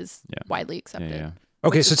that is widely accepted. Yeah.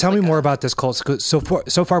 Okay, so tell me more about this cult. So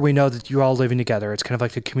far we know that you're all living together. It's kind of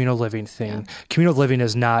like a communal living thing. Yeah. Communal living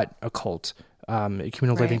is not a cult.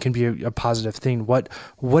 Communal living can be a positive thing. What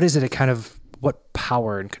is it? What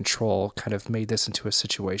power and control kind of made this into a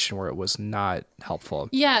situation where it was not helpful?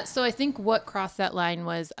 Yeah, so I think what crossed that line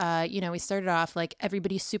was, we started off like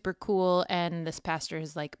everybody's super cool, and this pastor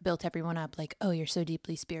has like built everyone up like, oh, you're so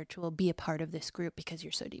deeply spiritual. Be a part of this group because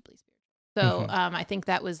you're so deeply spiritual. So I think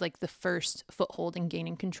that was like the first foothold in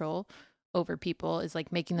gaining control over people, is like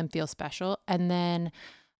making them feel special. And then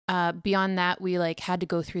beyond that, we like had to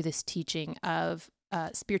go through this teaching of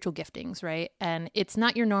spiritual giftings, right? And it's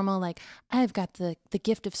not your normal, like, I've got the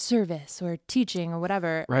gift of service or teaching or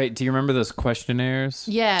whatever. Right. Do you remember those questionnaires?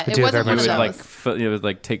 Yeah, it wasn't one of those. It would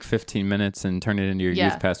like take 15 minutes and turn it into your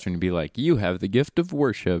youth pastor and be like, you have the gift of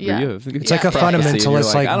worship. Yeah. Or you have the gift it's like a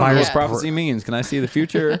fundamentalist, like I don't know what prophecy means. Can I see the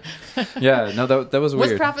future? No, that was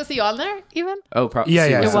weird. Was prophecy on there even? Oh, prophecy.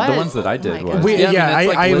 Yeah. Was the ones that I did was.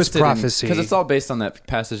 I was prophecy. Because it's all based on that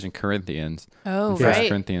passage in Corinthians. Oh, right.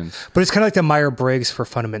 Corinthians. But it's kind of like the Myers-Briggs for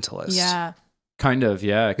fundamentalists. Yeah. Kind of,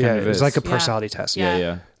 yeah. It was like a personality test.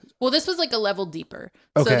 Yeah. Well, this was like a level deeper.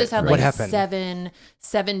 Okay. So this had What like happened?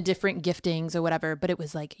 seven different giftings or whatever, but it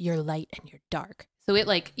was like your light and your dark. So it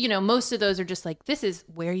like, most of those are just like, this is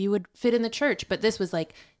where you would fit in the church. But this was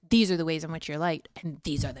like, these are the ways in which you're light and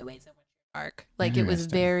these are the ways in which you're dark. Like it was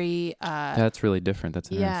very... That's really different. That's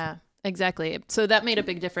interesting. Yeah. Exactly. So that made a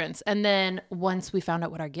big difference. And then once we found out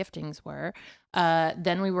what our giftings were,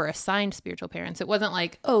 then we were assigned spiritual parents. It wasn't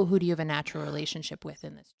like, oh, who do you have a natural relationship with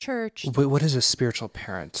in this church? But what is a spiritual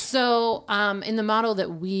parent? So in the model that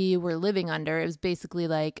we were living under, it was basically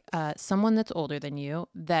like someone that's older than you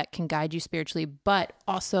that can guide you spiritually. But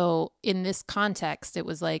also in this context, it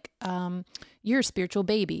was like, you're a spiritual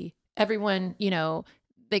baby. Everyone,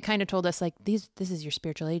 they kind of told us like, this is your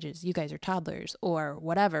spiritual ages. You guys are toddlers or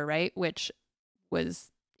whatever, right? Which was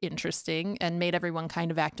interesting and made everyone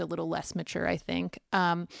kind of act a little less mature, I think.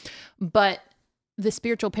 But the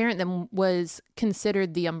spiritual parent then was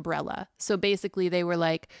considered the umbrella. So basically they were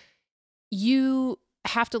like, you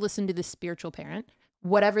have to listen to the spiritual parent.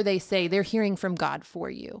 Whatever they say, they're hearing from God for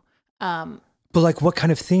you. But like, what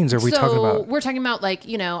kind of things are we talking about? We're talking about like,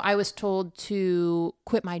 I was told to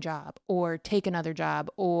quit my job or take another job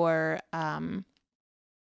or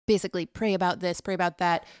basically pray about this, pray about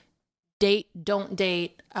that, date, don't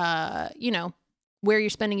date, where you're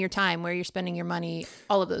spending your time, where you're spending your money,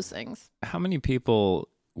 all of those things. How many people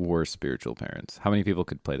were spiritual parents? How many people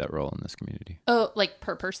could play that role in this community? Oh, like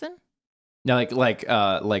per person? No,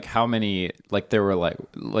 like how many, like there were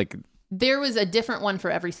like there was a different one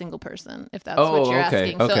for every single person, if that's what you're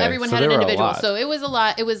asking. So everyone had an individual. So it was a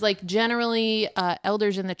lot. It was like generally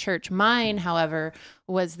elders in the church. Mine, however,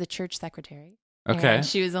 was the church secretary. Okay. And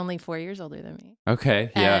she was only 4 years older than me. Okay,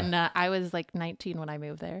 yeah. And I was like 19 when I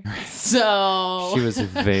moved there. So she was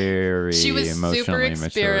very emotionally super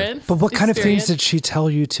experienced. But what kind of things did she tell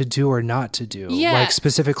you to do or not to do? Yeah. Like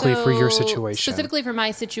specifically for your situation? Specifically for my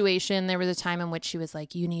situation, there was a time in which she was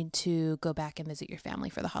like, you need to go back and visit your family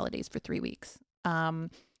for the holidays for 3 weeks. And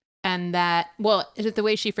that, the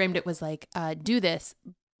way she framed it was like, do this,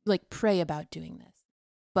 like pray about doing this.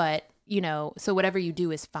 But so whatever you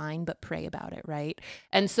do is fine, but pray about it, right?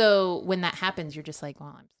 And so when that happens, you're just like, well,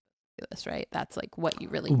 I'm supposed to do this, right? That's like what you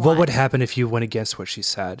really want. What would happen if you went against what she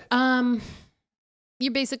said?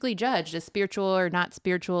 You're basically judged as spiritual or not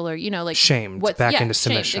spiritual, or like shamed back into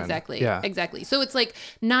submission. Shamed, exactly. So it's like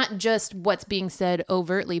not just what's being said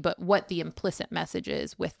overtly, but what the implicit message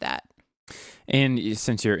is with that. And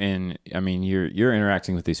since you're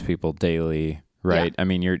interacting with these people daily, right? Yeah. I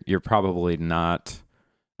mean, you're probably not.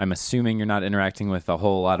 I'm assuming you're not interacting with a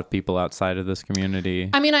whole lot of people outside of this community.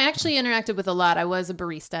 I mean, I actually interacted with a lot. I was a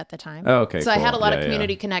barista at the time. Oh, okay. So cool. I had a lot of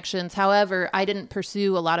community connections. However, I didn't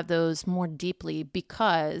pursue a lot of those more deeply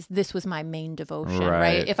because this was my main devotion,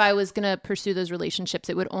 right? If I was going to pursue those relationships,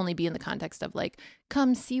 it would only be in the context of like,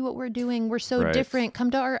 come see what we're doing. We're so different. Come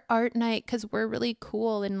to our art night because we're really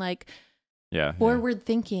cool and like forward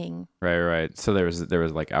thinking. Right. So there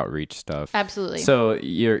was like outreach stuff. Absolutely.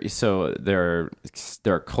 So there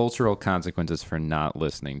are cultural consequences for not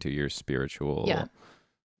listening to your spiritual. Yeah.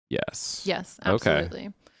 Yes, absolutely. Okay.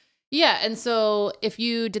 Yeah, and so if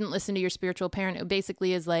you didn't listen to your spiritual parent, it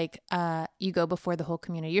basically is like you go before the whole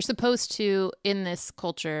community. You're supposed to, in this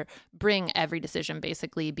culture, bring every decision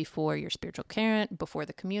basically before your spiritual parent, before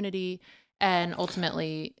the community, and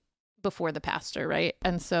ultimately before the pastor, right?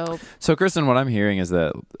 And so Kristen, what I'm hearing is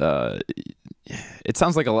that it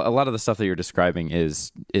sounds like a lot of the stuff that you're describing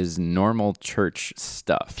is normal church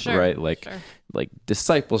stuff, right? Like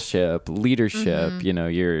discipleship, leadership.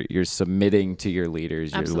 Mm-hmm. You're submitting to your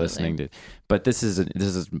leaders. Absolutely. You're listening to. But this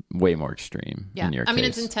is way more extreme. Yeah, in your case.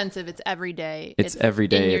 It's intensive. It's every day. It's every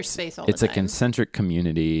day. In your space all the time. It's a concentric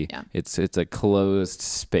community. Yeah. It's a closed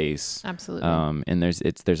space. Absolutely. And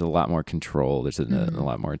there's a lot more control. There's a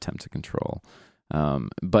lot more attempt to control.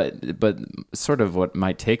 But sort of what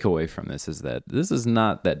my takeaway from this is that this is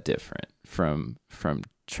not that different from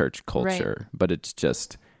church culture, but it's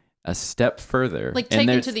just a step further, like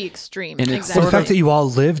taken to the extreme. And exactly. The fact that you all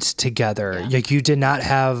lived together, like you did not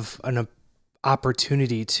have an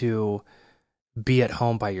opportunity to be at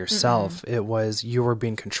home by yourself. Mm-hmm. It was you were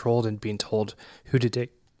being controlled and being told who to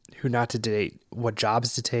date, who not to date, what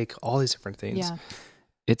jobs to take, all these different things. Yeah.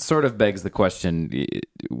 It sort of begs the question,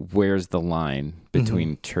 where's the line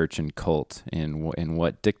between church and cult, and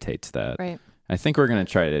what dictates that? Right. I think we're going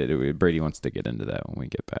to try to, Brady wants to get into that when we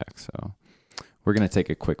get back. So we're going to take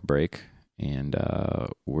a quick break, and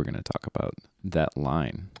we're going to talk about that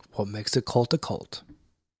line. What makes a cult a cult?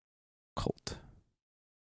 Cult.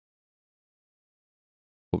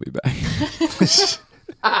 We'll be back.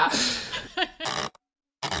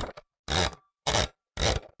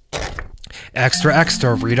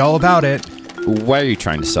 Extra, read all about it. Why are you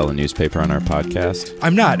trying to sell a newspaper on our podcast?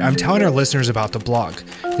 I'm not. I'm telling our listeners about the blog.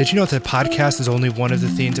 Did you know that the podcast is only one of the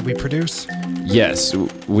things that we produce? Yes.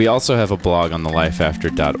 We also have a blog on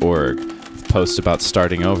thelifeafter.org with posts about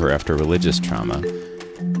starting over after religious trauma.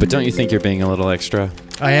 But don't you think you're being a little extra?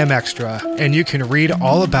 I am extra, and you can read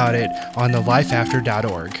all about it on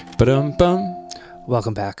thelifeafter.org. Ba-dum-bum.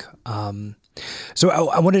 Welcome back. So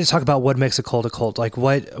I wanted to talk about what makes a cult a cult. Like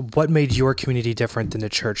what made your community different than the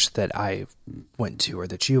church that I went to or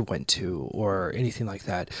that you went to or anything like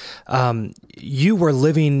that. Your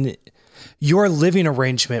living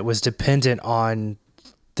arrangement was dependent on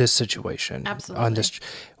this situation. Absolutely. On this,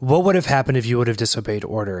 what would have happened if you would have disobeyed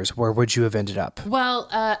orders? Where would you have ended up? Well,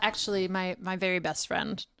 actually, my very best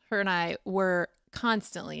friend, her and I were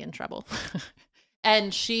constantly in trouble.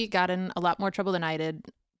 And she got in a lot more trouble than I did.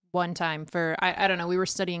 One time for, I don't know, we were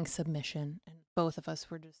studying submission and both of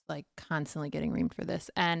us were just like constantly getting reamed for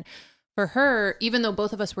this. And for her, even though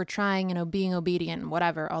both of us were trying, being obedient and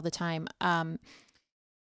whatever all the time,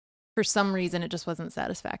 for some reason it just wasn't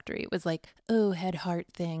satisfactory. It was like, head heart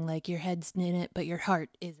thing, like your head's in it, but your heart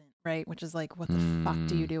isn't, right? Which is like, what the fuck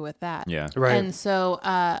do you do with that? Yeah. Right. And so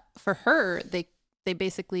for her, they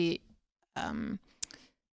basically,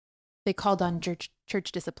 they called on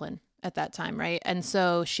church discipline at that time, right? And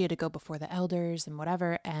so she had to go before the elders and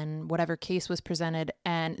whatever case was presented.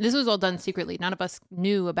 And this was all done secretly. None of us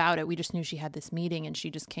knew about it. We just knew she had this meeting and she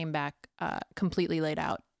just came back completely laid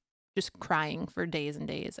out, just crying for days and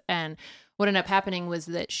days. And what ended up happening was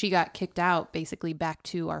that she got kicked out basically back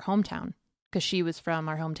to our hometown because she was from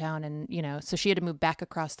our hometown. And, so she had to move back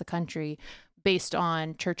across the country based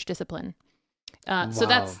on church discipline. So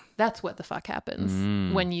that's what the fuck happens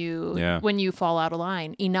when you fall out of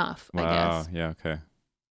line enough, I guess. Yeah. Okay.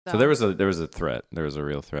 So there was a threat. There was a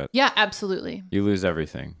real threat. Yeah, absolutely. You lose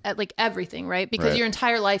everything. Like everything, right? Because your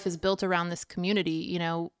entire life is built around this community,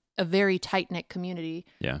 a very tight knit community.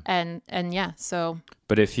 Yeah. And yeah, so.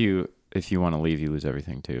 But if you if you want to leave, you lose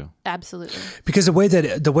everything too. Absolutely. Because the way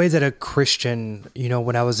that a Christian,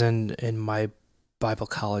 when I was in my Bible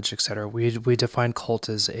college, etc., we defined cult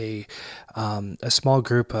as a small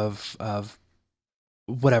group of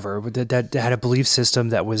whatever that had a belief system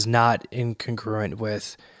that was not incongruent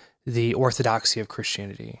with the orthodoxy of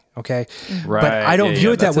Christianity. Okay. Right. But I don't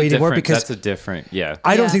view it that way anymore because that's a different,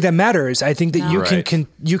 I don't think that matters. I think that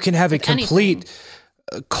you can have a complete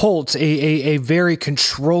cult, a very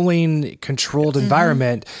controlled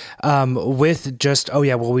environment, with just,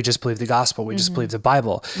 we just believe the gospel. We just believe the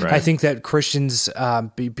Bible. Right. I think that Christians,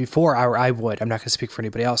 before I'm not going to speak for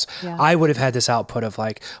anybody else. Yeah. I would have had this output of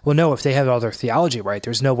like, well, no, if they have all their theology right,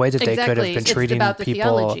 there's no way that they could have been treating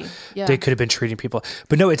people. Yeah. They could have been treating people,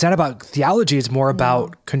 but no, it's not about theology. It's more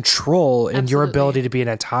about control and your ability to be an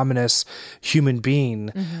autonomous human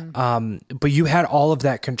being. But you had all of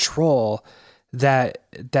that control that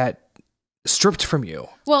stripped from you.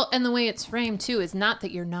 Well, and the way it's framed too is not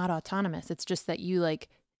that you're not autonomous. It's just that you like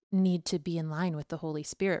need to be in line with the Holy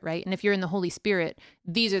Spirit, right? And if you're in the Holy Spirit,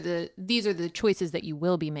 these are the choices that you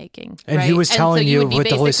will be making. And right? he was telling you what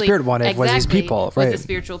the Holy Spirit wanted was these people, right? With the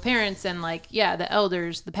spiritual parents and the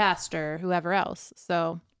elders, the pastor, whoever else.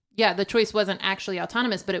 So yeah, the choice wasn't actually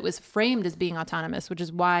autonomous, but it was framed as being autonomous, which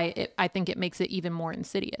is why I think it makes it even more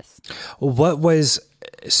insidious. What was,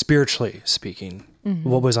 spiritually speaking,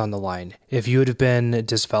 what was on the line? If you would have been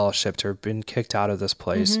disfellowshipped or been kicked out of this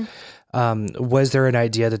place, was there an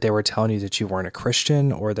idea that they were telling you that you weren't a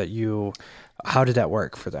Christian, or that how did that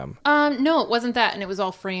work for them? No, it wasn't that. And it was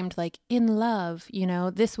all framed like in love,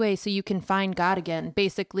 this way so you can find God again.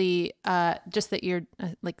 Basically, just that you're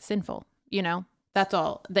like sinful, That's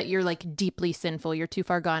all, that you're like deeply sinful. You're too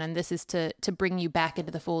far gone. And this is to bring you back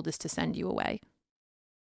into the fold, is to send you away.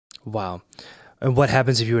 Wow. And what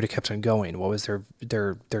happens if you would have kept on going? What was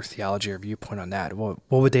their theology or viewpoint on that? What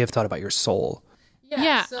would they have thought about your soul?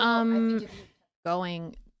 Yeah. So I think if you kept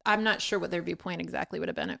going, I'm not sure what their viewpoint exactly would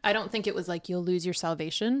have been. I don't think it was like you'll lose your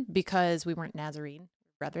salvation because we weren't Nazarene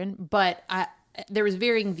brethren, but there was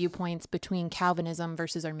varying viewpoints between Calvinism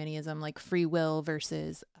versus Arminianism, like free will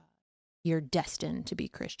versus you're destined to be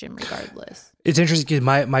Christian regardless. It's interesting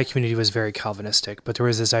because my community was very Calvinistic, but there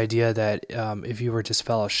was this idea that if you were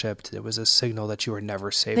disfellowshipped, it was a signal that you were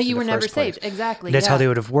never saved. That you were never saved, exactly. And that's how they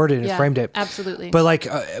would have worded and framed it. Absolutely. But like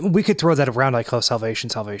we could throw that around like,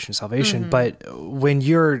 salvation. But when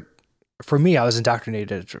you're, for me, I was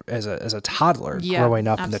indoctrinated as a toddler growing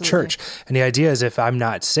up in the church. And the idea is if I'm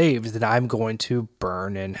not saved, then I'm going to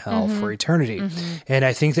burn in hell for eternity. And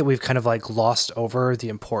I think that we've kind of like lost over the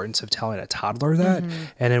importance of telling a toddler that,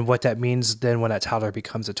 and then what that means then when that toddler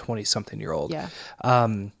becomes a 20-something-year-old.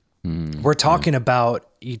 We're talking about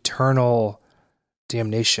eternal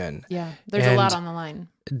damnation. Yeah, there's a lot on the line.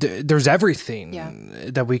 There's everything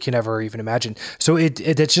that we can ever even imagine. So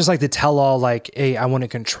it's just like the tell-all, like, hey, I want to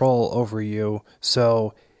control over you,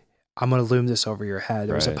 so I'm going to loom this over your head.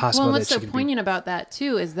 There's a possibility. Well, what's so poignant about that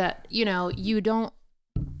too is that you don't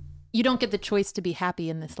get the choice to be happy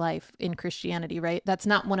in this life in Christianity, right? That's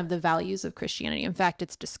not one of the values of Christianity. In fact,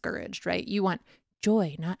 it's discouraged, right? You want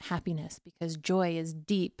joy, not happiness, because joy is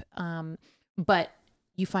deep. But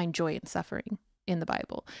you find joy in suffering in the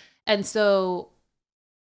Bible, and so.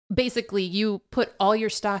 Basically, you put all your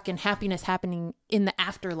stock in happiness happening in the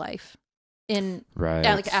afterlife,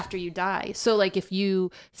 like after you die. So like if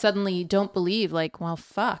you suddenly don't believe, like, well,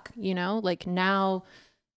 fuck, like now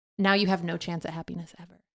you have no chance at happiness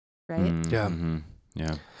ever, right?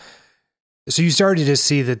 Yeah. So you started to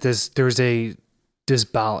see that there's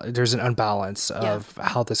an unbalance of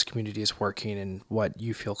how this community is working and what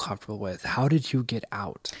you feel comfortable with. How did you get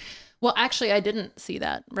out? Well, actually, I didn't see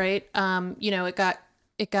that, right?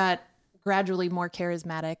 It got gradually more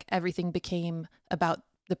charismatic. Everything became about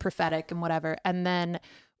the prophetic and whatever. And then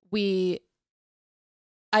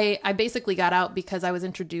I basically got out because I was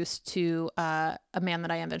introduced to a man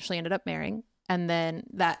that I eventually ended up marrying. And then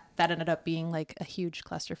that ended up being like a huge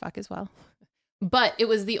clusterfuck as well. But it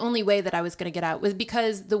was the only way that I was going to get out, was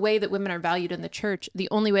because the way that women are valued in the church, the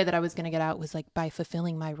only way that I was going to get out was like by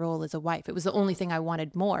fulfilling my role as a wife. It was the only thing I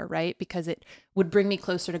wanted more, right? Because it would bring me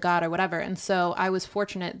closer to God or whatever. And so I was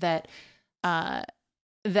fortunate that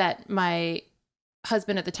my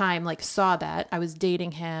husband at the time like saw that I was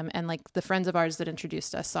dating him, and like the friends of ours that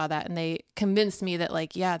introduced us saw that, and they convinced me that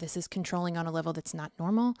like, yeah, this is controlling on a level that's not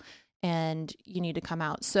normal and you need to come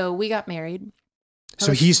out. So we got married.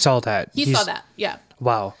 So he saw that. He saw that. Yeah.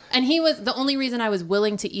 Wow. And he was the only reason I was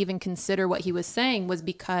willing to even consider what he was saying was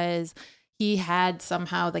because he had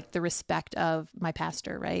somehow like the respect of my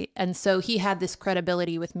pastor, right? And so he had this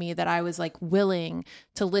credibility with me that I was like willing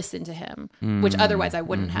to listen to him, which otherwise I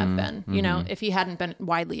wouldn't have been, you know, if he hadn't been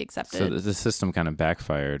widely accepted. So the system kind of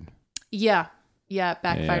backfired. Yeah,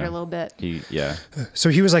 backfired a little bit. So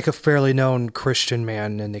he was like a fairly known Christian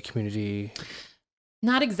man in the community.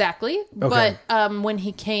 Not exactly, but when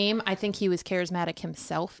he came, I think he was charismatic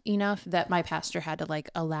himself enough that my pastor had to like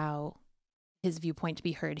allow his viewpoint to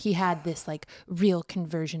be heard. He had this like real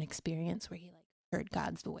conversion experience where he like heard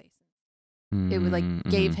God's voice. It would like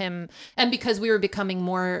gave him, and because we were becoming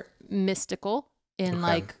more mystical in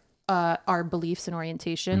like our beliefs and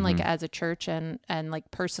orientation, like as a church and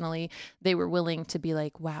like personally, they were willing to be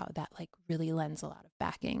like, wow, that like really lends a lot of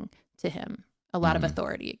backing to him, a lot of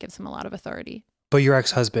authority. It gives him a lot of authority. But your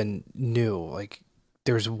ex-husband knew like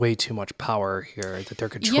there's way too much power here, that they're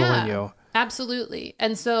controlling you. Absolutely.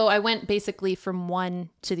 And so I went basically from one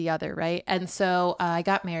to the other, right? And so I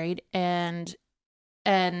got married and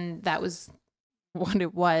that was what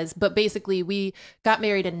it was. But basically we got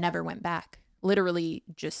married and never went back. Literally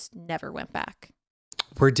just never went back.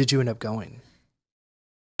 Where did you end up going?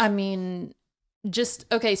 I mean,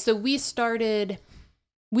 so we started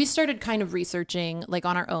kind of researching like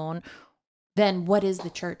on our own. Then what is the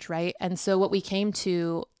church, right? And so what we came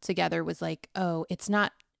to together was like, oh, it's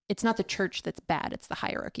not the church that's bad, it's the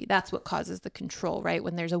hierarchy. That's what causes the control, right?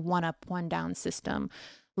 When there's a one up, one down system,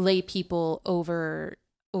 lay people over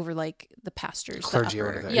like the pastors, clergy, the or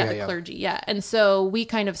whatever. the clergy, yeah. And so we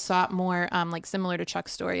kind of sought more, like similar to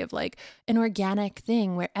Chuck's story of like an organic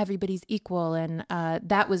thing where everybody's equal, and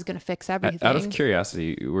that was going to fix everything. Out of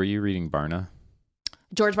curiosity, were you reading Barna?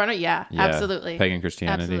 George Barna, yeah, absolutely. Pagan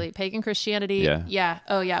Christianity, absolutely. Pagan Christianity, yeah.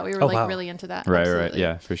 Oh yeah, we were really into that. Right, absolutely. right,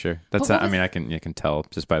 yeah, for sure. That's I mean, I can tell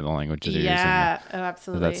just by the language that you're using. Yeah,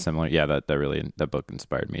 absolutely. That's similar. Yeah, that book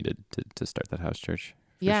inspired me to start that house church.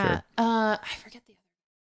 Yeah, sure. I forget the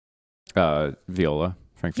other. Viola.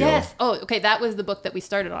 Frank Viola. Yes. Oh, okay. That was the book that we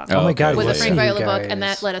started on. Oh my God, was a listen, Frank Viola you book, guys. and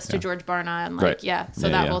that led us to George Barna, and like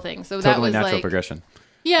whole thing. So totally that was natural like progression.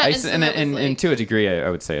 Yeah, and to a degree, I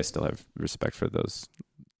would say I still have respect for those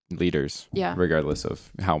leaders, regardless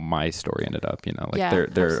of how my story ended up. You know,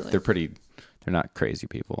 like they're not crazy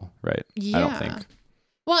people, right? Yeah. I don't think.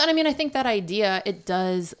 Well, and I mean, I think that idea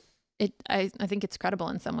I think it's credible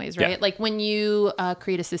in some ways, right? Yeah. Like when you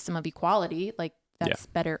create a system of equality, like that's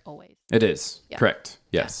better always. It is correct.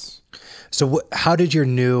 Yes. So how did your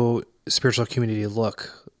new spiritual community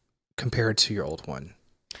look compared to your old one?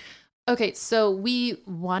 Okay, so we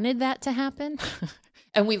wanted that to happen.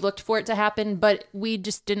 And we looked for it to happen, but we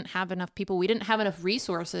just didn't have enough people. We didn't have enough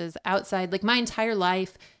resources outside. Like my entire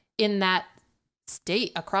life in that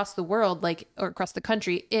state, across the world, like, or across the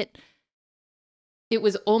country, it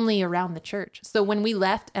was only around the church. So when we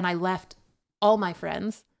left, and I left all my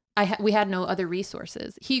friends, we had no other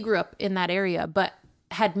resources. He grew up in that area, but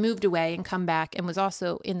had moved away and come back, and was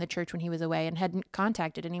also in the church when he was away, and hadn't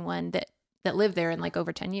contacted anyone that lived there in like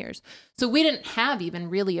over 10 years. So we didn't have even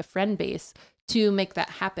really a friend base to make that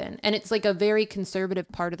happen. And it's like a very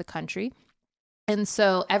conservative part of the country. And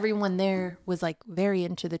so everyone there was like very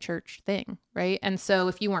into the church thing, right? And so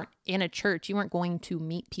if you weren't in a church, you weren't going to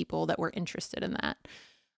meet people that were interested in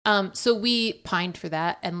that. So we pined for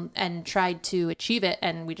that and tried to achieve it,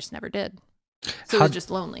 and we just never did. So it was just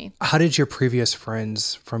lonely. How did your previous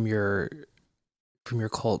friends from your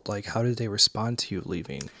cult, like how did they respond to you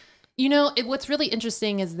leaving? You know, what's really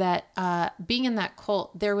interesting is that being in that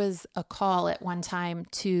cult, there was a call at one time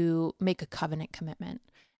to make a covenant commitment.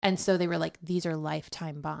 And so they were like, these are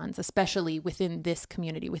lifetime bonds, especially within this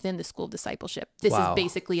community, within the school of discipleship. This is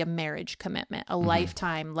basically a marriage commitment, a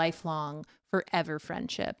lifetime, lifelong, forever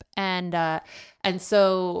friendship. And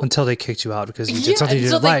so until they kicked you out because you did something you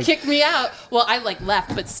didn't like. Until they kicked me out. Well, I like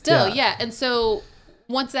left, but still, yeah. And so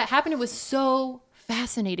once that happened, it was so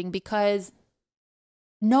fascinating because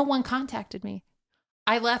no one contacted me.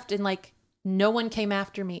 I left and like no one came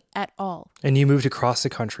after me at all. And you moved across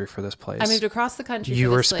the country for this place. I moved across the country.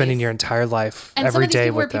 You were spending your entire life and every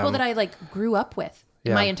day with them. And some of these people were people that I like grew up with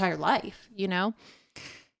my entire life, you know?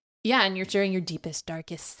 Yeah, and you're sharing your deepest,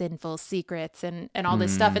 darkest, sinful secrets and all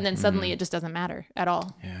this stuff, and then suddenly it just doesn't matter at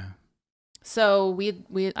all. Yeah. So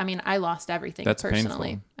I mean, I lost everything. That's personally.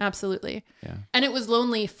 Painful. Absolutely. Yeah. And it was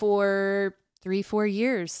lonely for 3-4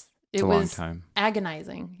 years. It's a long time.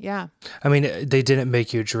 Agonizing. Yeah. I mean, they didn't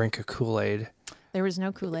make you drink a Kool-Aid. There was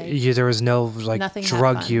no Kool-Aid. There was no like Nothing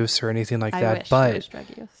drug use or anything like that. Wish but there was drug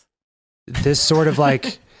use. This sort of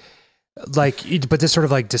like, but this sort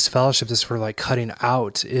of like disfellowship, this sort of like cutting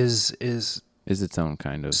out is is its own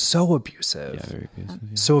kind of so abusive. Yeah, very abusive. Yeah.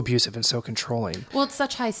 So abusive and so controlling. Well, it's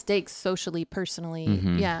such high stakes socially, personally.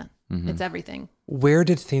 Mm-hmm. Yeah, Mm-hmm. it's everything. Where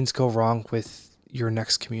did things go wrong with your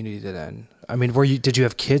next community then? I mean, did you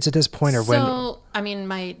have kids at this point, or when? So, I mean,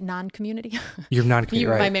 my non-community. Your non-community,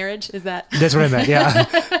 right? My marriage, is that? That's what I meant. Yeah.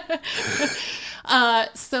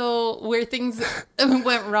 So where things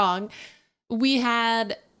went wrong, we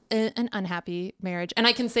had an unhappy marriage, and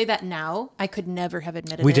I can say that now. I could never have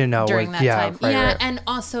admitted We it didn't know during that time. Right. And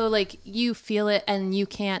also like you feel it, and you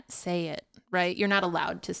can't say it. Right? You're not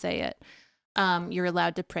allowed to say it. You're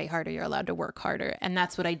allowed to pray harder. You're allowed to work harder, and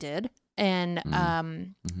that's what I did. And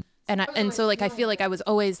and so like I feel like I was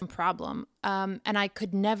always a problem. And I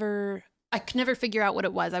could never figure out what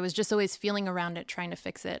it was. I was just always feeling around it, trying to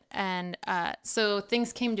fix it. And so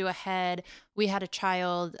things came to a head. We had a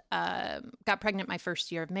child, got pregnant my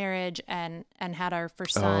first year of marriage, and had our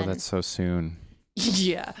first son. Oh, that's so soon.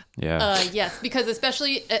 Yeah. Yeah. Yes, because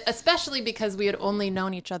especially because we had only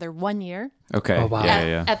known each other 1 year. Okay. Oh, wow.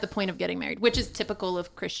 At the point of getting married, which is typical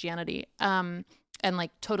of Christianity. And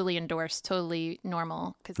like totally endorsed, totally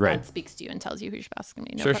normal, because God speaks to you and tells you who you're supposed to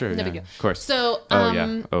be. No big deal. Of course. So,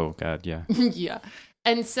 yeah. Oh God, yeah. yeah.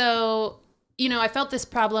 And so, I felt this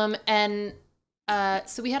problem, and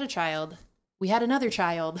so we had a child. We had another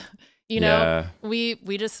child. We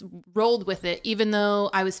just rolled with it, even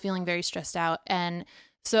though I was feeling very stressed out. And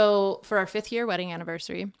so, for our 5th year wedding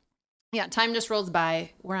anniversary. Yeah, time just rolls by.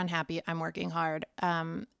 We're unhappy. I'm working hard.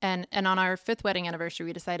 And on our 5th wedding anniversary,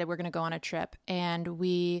 we decided we're going to go on a trip. And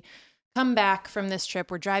we come back from this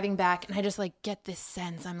trip. We're driving back, and I just like get this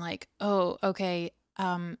sense. I'm like, oh, okay.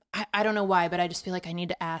 I don't know why, but I just feel like I need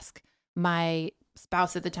to ask my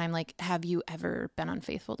spouse at the time, like, have you ever been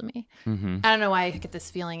unfaithful to me? Mm-hmm. I don't know why I get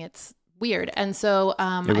this feeling. It's weird. And so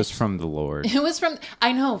it was from the Lord. It was from,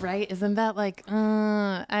 I know, right? Isn't that like,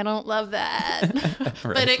 I don't love that.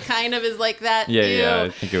 Right. But it kind of is like that. Yeah. I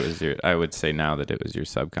think it was I would say now that it was your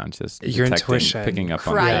subconscious. Your intuition. Picking up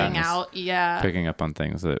crying on things. out. Yeah. Picking up on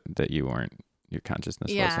things that you weren't, your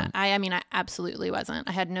consciousness wasn't. I mean, I absolutely wasn't.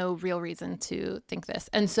 I had no real reason to think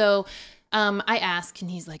this. And so I ask,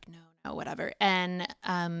 and he's like, no, whatever. And,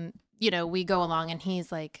 we go along, and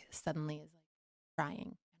he's like, suddenly is like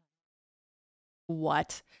crying.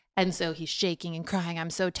 What? And so he's shaking and crying. I'm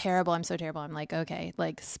so terrible. I'm like, okay,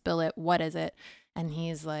 like spill it. What is it? And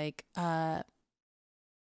he's like, I've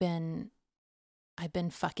been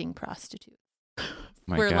fucking prostitutes.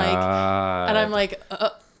 My We're God. like, and I'm like,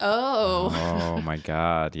 Oh my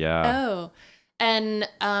God. Yeah. Oh. And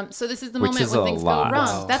so this is the Which moment is when a things lot. go wrong.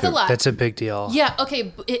 Wow. That's a lot. That's a big deal. Yeah.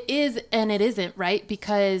 Okay. It is and it isn't, right?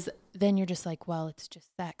 Because then you're just like, well, it's just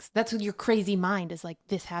sex. That's what your crazy mind is like,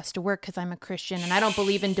 this has to work because I'm a Christian and I don't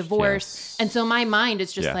believe in divorce. Yes. And so my mind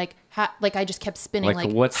is just like I just kept spinning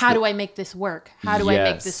like how do I make this work? How do I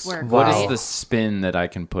make this work? What right? is the spin that I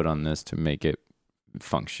can put on this to make it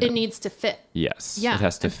function? It needs to fit. Yes. Yeah. It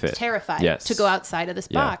has to I'm fit. Terrified to go outside of this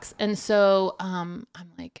box. And so I'm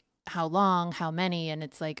like, how long, how many? And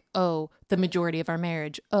it's like, oh, the majority of our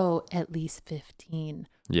marriage. Oh, at least 15.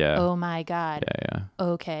 Yeah. Oh my God. Yeah.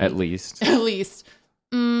 Okay. At least.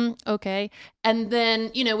 Okay. And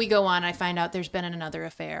then, we go on, I find out there's been another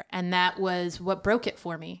affair, and that was what broke it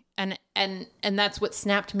for me. And that's what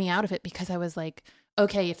snapped me out of it, because I was like,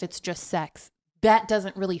 okay, if it's just sex, that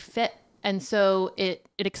doesn't really fit. And so it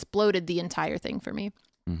exploded the entire thing for me.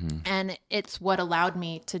 Mm-hmm. And it's what allowed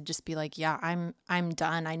me to just be like, yeah, I'm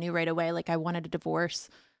done. I knew right away, like I wanted a divorce.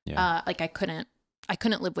 Yeah. Like I couldn't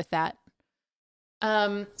live with that.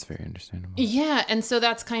 It's very understandable. Yeah. And so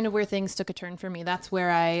that's kind of where things took a turn for me. That's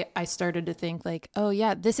where I started to think like, oh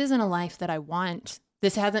yeah, this isn't a life that I want.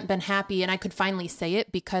 This hasn't been happy. And I could finally say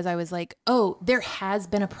it because I was like, oh, there has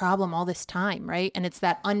been a problem all this time. Right. And it's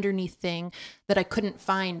that underneath thing that I couldn't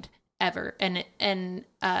find ever. And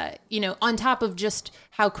on top of just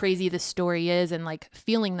how crazy this story is and like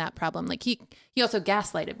feeling that problem, like he also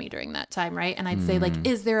gaslighted me during that time. Right. And I'd say like,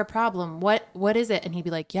 is there a problem? What is it? And he'd be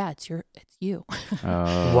like, yeah, it's you.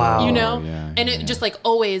 Oh, wow. Yeah, and it just like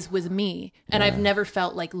always was me. And I've never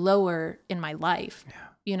felt like lower in my life,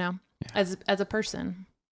 as a person.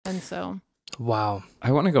 And so. Wow.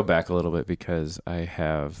 I want to go back a little bit because I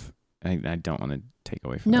don't want to take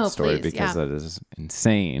away from that story, please, because that is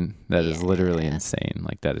insane. That is literally insane.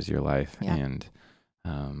 Like that is your life. Yeah. And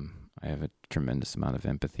I have a tremendous amount of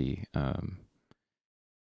empathy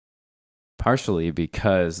partially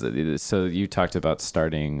because, so you talked about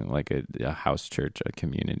starting like a house church, a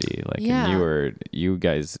community, like, and you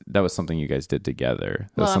guys, that was something you guys did together.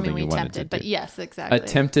 That was something we you wanted attempted, to do. but yes, exactly.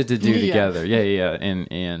 Attempted to do together. Yeah.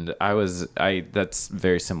 And that's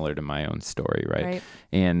very similar to my own story. Right.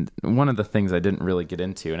 And one of the things I didn't really get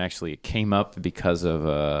into, and actually it came up because of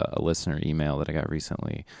a listener email that I got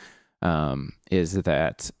recently, is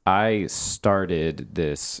that I started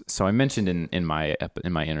this. So I mentioned in my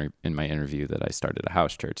interview that I started a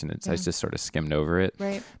house church, and I just sort of skimmed over it.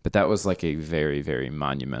 Right. But that was like a very, very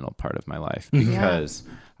monumental part of my life, because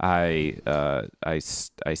I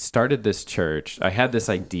started this church. I had this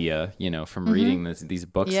idea, from reading these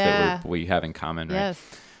books that we have in common, right? Yes.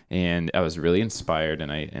 And I was really inspired,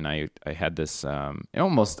 and I had this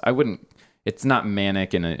it's not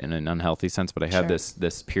manic in an unhealthy sense, but I had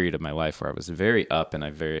this period of my life where I was very up, and I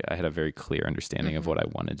had a very clear understanding of what I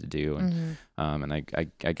wanted to do, and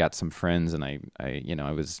I got some friends, and I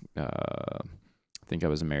was I think I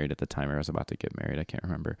was married at the time, or I was about to get married, I can't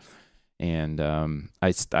remember, and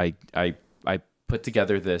I put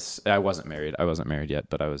together this. I wasn't married yet,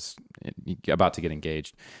 but I was about to get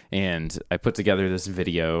engaged, and I put together this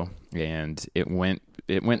video, and it went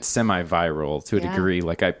semi-viral to a degree.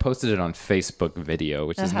 Like, I posted it on Facebook video,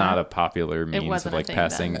 which is not a popular means of like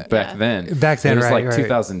passing back then. It was like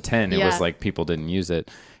 2010. It was like people didn't use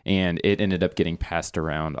it, and it ended up getting passed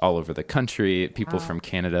around all over the country. People from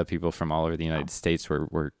Canada, people from all over the United States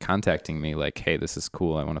were contacting me like, hey, this is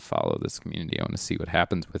cool. I want to follow this community. I want to see what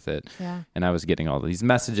happens with it. Yeah. And I was getting all these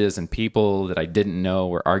messages, and people that I didn't know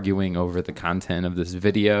were arguing over the content of this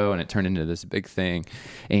video, and it turned into this big thing.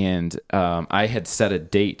 And I had set a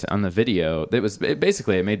date on the video.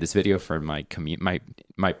 Basically, I made this video for my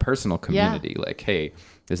personal community. Like, hey,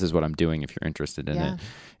 this is what I'm doing if you're interested in it.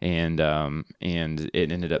 And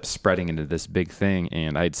it ended up spreading into this big thing.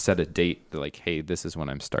 And I'd set a date like, hey, this is when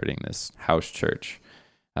I'm starting this house church.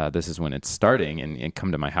 This is when it's starting, and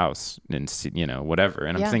come to my house and see, whatever.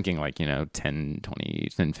 And I'm thinking like, 10,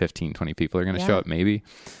 15, 20 people are going to show up maybe.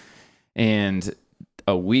 And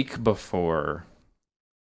a week before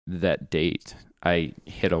that date, I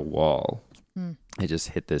hit a wall. I just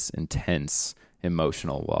hit this intense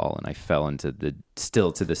emotional wall, and I fell into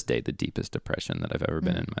still to this day, the deepest depression that I've ever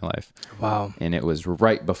been in my life. Wow. And it was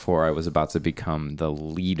right before I was about to become the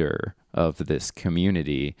leader of this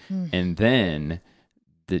community. And then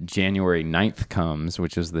the January 9th comes,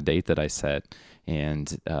 which was the date that I set,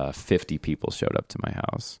 and 50 people showed up to my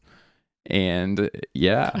house. And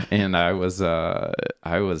and I was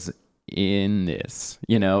in this,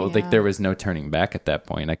 like there was no turning back at that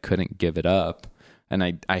point. I couldn't give it up.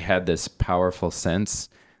 And I had this powerful sense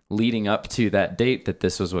leading up to that date that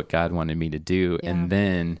this was what God wanted me to do. Yeah. And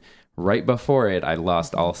then right before it, I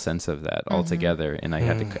lost all sense of that altogether. And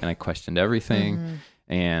I questioned everything,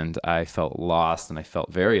 and I felt lost, and I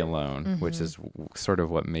felt very alone, which is sort of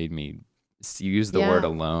what made me use the word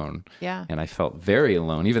alone. Yeah. And I felt very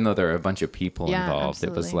alone, even though there are a bunch of people involved.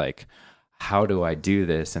 Absolutely. It was like, how do I do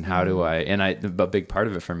this? And how do a big part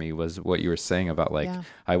of it for me was what you were saying about like,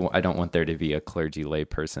 I don't want there to be a clergy lay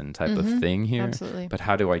person type of thing here. Absolutely. But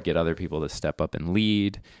how do I get other people to step up and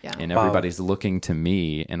lead? Yeah. And everybody's looking to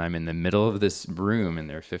me, and I'm in the middle of this room, and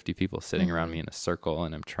there are 50 people sitting around me in a circle,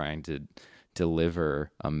 and I'm trying to deliver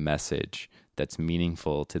a message that's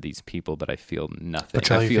meaningful to these people, but I feel nothing.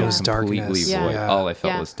 I feel completely void. All I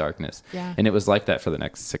felt was darkness. Yeah. And it was like that for the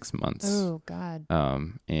next 6 months. Oh God.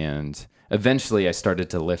 And eventually I started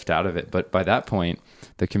to lift out of it. But by that point,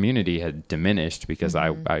 the community had diminished because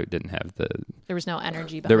I didn't have there was no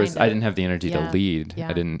energy behind it. I didn't have the energy to lead.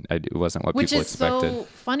 Yeah. It wasn't what people expected. Which is so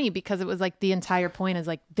funny, because it was like the entire point is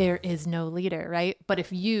like, there is no leader, right? But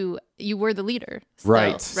if you were the leader still,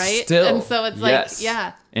 right? Still. And so it's like,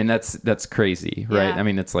 And that's crazy, right? Yeah. I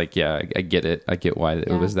mean, it's like, I get it. I get why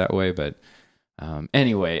it was that way. But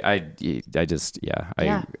anyway, I've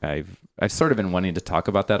sort of been wanting to talk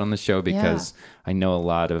about that on the show, because I know a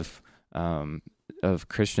lot of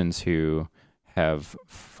Christians who have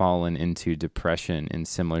fallen into depression in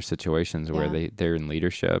similar situations where they're in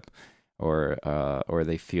leadership, or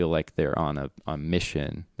they feel like they're on a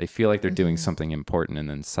mission. They feel like they're doing something important, and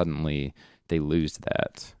then suddenly they lose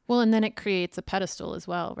that. Well, and then it creates a pedestal as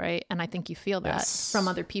well, right? And I think you feel that from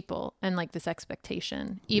other people, and like this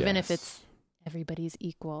expectation, even if it's everybody's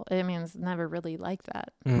equal. I mean, it's never really like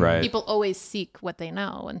that. Right. People always seek what they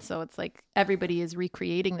know. And so it's like everybody is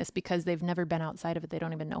recreating this because they've never been outside of it. They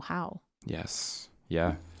don't even know how. Yes.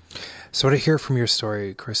 Yeah. So what I hear from your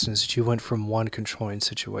story, Kristen, is that you went from one controlling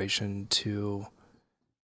situation to,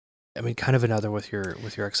 I mean, kind of another with your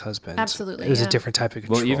ex-husband. Absolutely. It was a different type of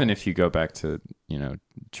control. Well, even if you go back to,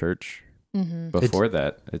 church, Before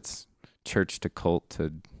that, it's church to cult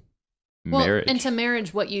to marriage. And to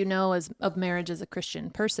marriage, what you know of marriage as a Christian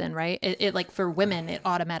person, right? It like for women, it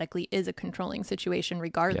automatically is a controlling situation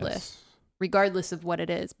regardless of what it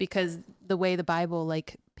is, because the way the Bible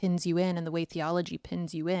like pins you in and the way theology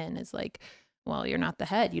pins you in is like, well, you're not the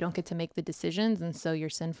head. You don't get to make the decisions. And so you're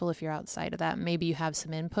sinful if you're outside of that. Maybe you have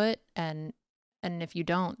some input. And if you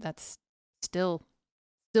don't, that's still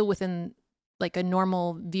within like a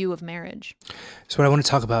normal view of marriage. So what I want to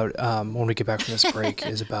talk about when we get back from this break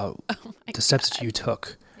is about the steps that you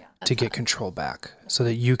took to get control back so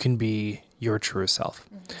that you can be your true self.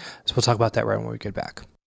 So we'll talk about that right when we get back.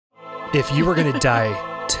 If you were going to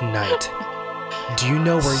die tonight, do you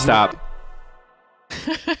know where Stop.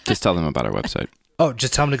 Just tell them about our website. Oh,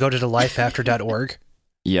 just tell them to go to thelifeafter.org?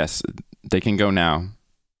 Yes, they can go now,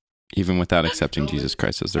 even without accepting Jesus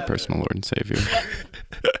Christ as their personal Lord and Savior.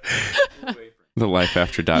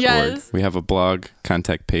 Thelifeafter.org. Yes. We have a blog,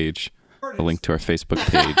 contact page, a link to our Facebook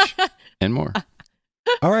page, and more.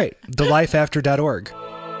 All right, thelifeafter.org.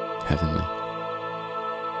 Heavenly.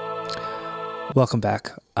 Welcome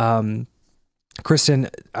back. Kristen,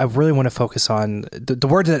 I really want to focus on the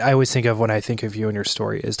word that I always think of when I think of you and your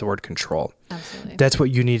story is the word control. Absolutely. That's what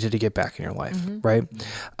you needed to get back in your life, right?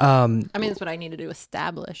 I mean, it's what I needed to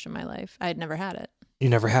establish in my life. I had never had it. You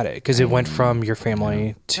never had it because it went from your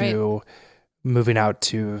family to moving out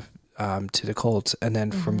to the cult, and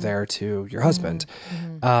then from there to your husband.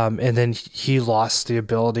 And then he lost the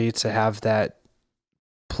ability to have that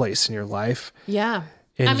place in your life. Yeah.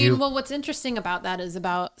 And what's interesting about that is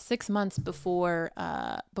about 6 months before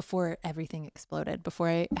everything exploded, before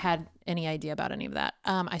I had any idea about any of that,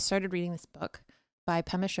 I started reading this book by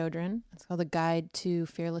Pema Chodron. It's called A Guide to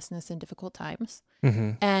Fearlessness in Difficult Times.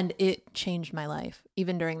 And it changed my life,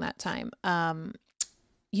 even during that time.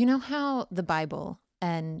 You know how the Bible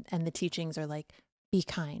and the teachings are like, be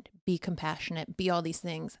kind, be compassionate, be all these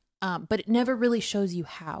things. But it never really shows you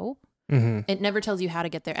how. It never tells you how to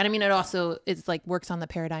get there. And I mean, it also is like works on the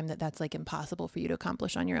paradigm that that's like impossible for you to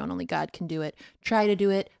accomplish on your own. Only God can do it. Try to do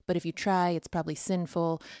it. But if you try, it's probably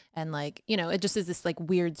sinful. And like, you know, it just is this like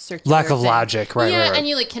weird circular lack of thing. logic. Right. Yeah. Right. And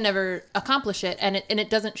you like can never accomplish it. And it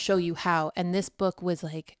doesn't show you how. And this book was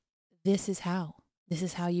like, this is how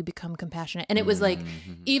you become compassionate. And it was like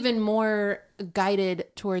even more guided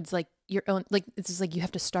towards like your own, like, it's just like, you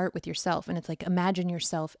have to start with yourself, and it's like, imagine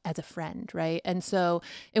yourself as a friend. Right. And so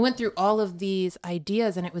it went through all of these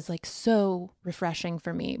ideas, and it was like so refreshing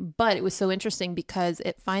for me, but it was so interesting because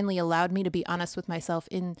it finally allowed me to be honest with myself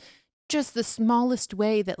in just the smallest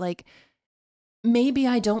way that like, maybe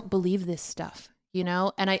I don't believe this stuff, you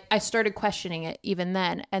know? And I started questioning it even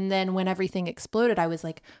then. And then when everything exploded, I was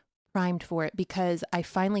like primed for it because I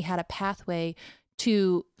finally had a pathway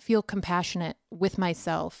to feel compassionate with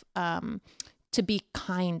myself, to be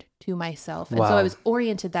kind to myself. And so I was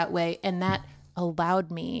oriented that way, and that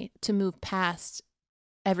allowed me to move past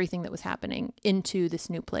everything that was happening into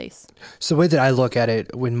this new place. So the way that I look at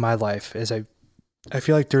it in my life is I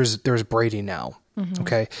feel like there's Brady now.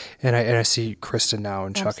 Okay. And I see Kristen now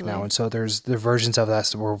and Chuck now. And so there's the versions of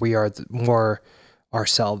us where we are more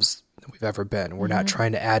ourselves than we've ever been. We're not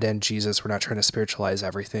trying to add in Jesus. We're not trying to spiritualize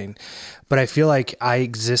everything. But I feel like I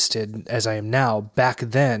existed as I am now back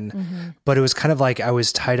then, but it was kind of like I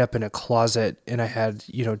was tied up in a closet and I had,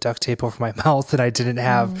 duct tape over my mouth, and I didn't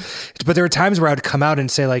have, but there were times where I would come out and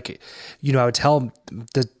say like, I would tell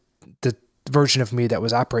the version of me that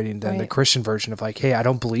was operating then, the Christian version of like, hey, I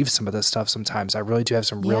don't believe some of this stuff sometimes. I really do have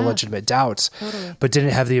some real legitimate doubts, but didn't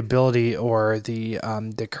have the ability or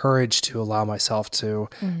the courage to allow myself to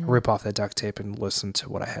rip off that duct tape and listen to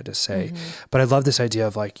what I had to say. But I love this idea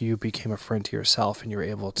of like, you became a friend to yourself, and you were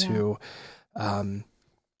able to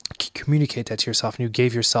communicate that to yourself, and you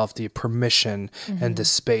gave yourself the permission and the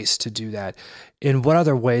space to do that. In what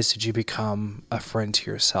other ways did you become a friend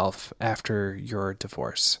to yourself after your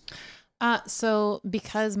divorce? So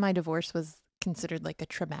because my divorce was considered like a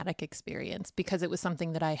traumatic experience, because it was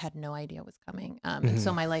something that I had no idea was coming. And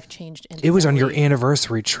so my life changed. It was on your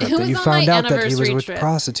anniversary trip that you found out that he was with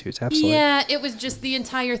prostitutes. Absolutely. Yeah, it was just the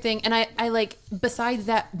entire thing. And I like, besides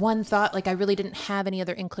that one thought, like I really didn't have any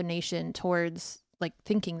other inclination towards like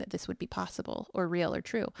thinking that this would be possible or real or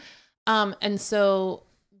true. And so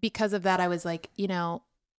because of that, I was like,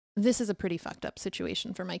 this is a pretty fucked up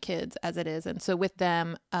situation for my kids as it is. And so with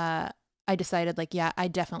them, I decided like, yeah, I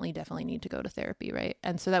definitely need to go to therapy. Right.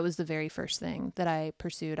 And so that was the very first thing that I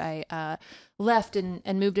pursued. I left and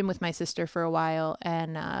moved in with my sister for a while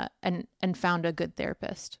and found a good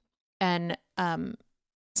therapist. And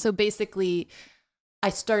so basically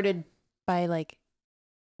I started by like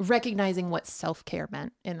recognizing what self-care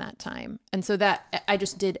meant in that time. And so that I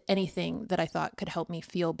just did anything that I thought could help me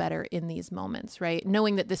feel better in these moments, right?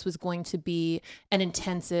 Knowing that this was going to be an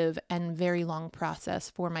intensive and very long process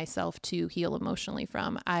for myself to heal emotionally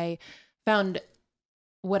from. I found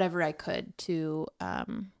whatever I could to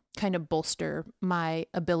kind of bolster my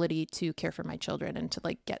ability to care for my children and to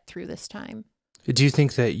like get through this time. Do you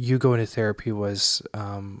think that you going to therapy was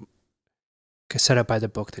set up by the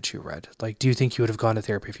book that you read? Like, do you think you would have gone to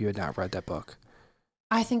therapy if you had not read that book?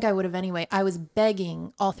 I think I would have anyway. I was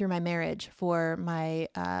begging all through my marriage for my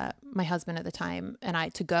my husband at the time and I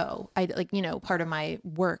to go. I part of my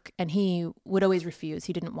work, and he would always refuse.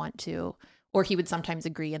 He didn't want to, or he would sometimes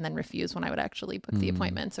agree and then refuse when I would actually book the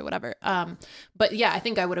appointments or whatever. But yeah, I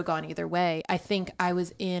think I would have gone either way. I think I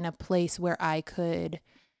was in a place where I could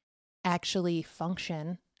actually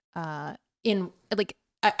function in like.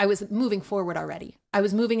 I was moving forward already. I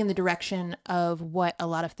was moving in the direction of what a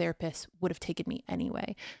lot of therapists would have taken me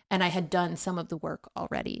anyway. And I had done some of the work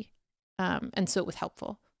already. And so it was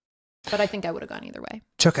helpful. But I think I would have gone either way.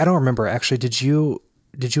 Chuck, I don't remember. Actually, did you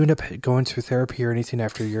end up going through therapy or anything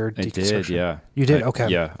after your deconstruction? I did, yeah. You did? Okay.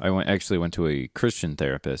 Yeah, I went to a Christian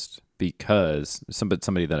therapist because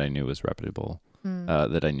somebody that I knew was reputable,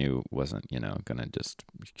 that I knew wasn't, going to just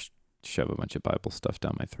shove a bunch of Bible stuff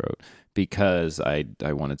down my throat, because I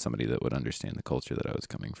wanted somebody that would understand the culture that I was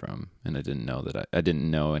coming from, and I didn't know that I didn't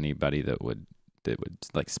know anybody that would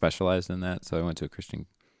like specialize in that. So I went to a Christian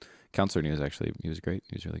counselor, and he was great.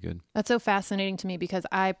 He was really good. That's so fascinating to me because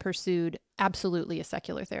I pursued absolutely a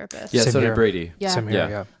secular therapist. Yeah, Same so here. did Brady. Yeah. Same here,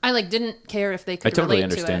 yeah. I didn't care if they could I totally relate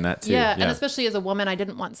to understand it. that too. Yeah, and especially as a woman, I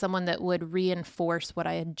didn't want someone that would reinforce what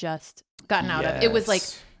I had just gotten out of. It was like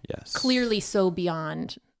clearly so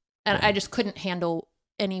beyond. And I just couldn't handle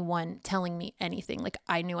anyone telling me anything. Like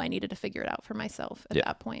I knew I needed to figure it out for myself at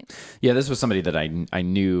that point. Yeah, this was somebody that I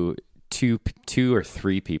knew two or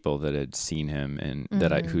three people that had seen him and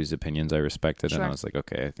whose opinions I respected, Sure. and I was like,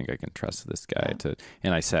 okay, I think I can trust this guy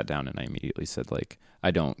and I sat down and I immediately said, like,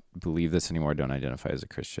 I don't believe this anymore. I don't identify as a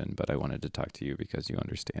Christian, but I wanted to talk to you because you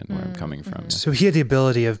understand where I'm coming from. So he had the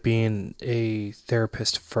ability of being a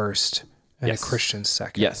therapist first and a Christian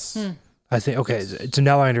second. Yes. I think, okay, so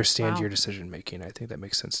now I understand your decision making. I think that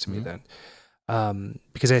makes sense to me then.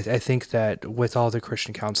 Because I think that with all the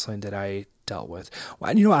Christian counseling that I dealt with,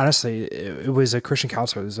 honestly, it was a Christian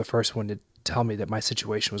counselor that was the first one to tell me that my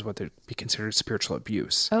situation was what would be considered spiritual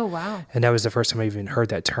abuse. Oh, wow. And that was the first time I even heard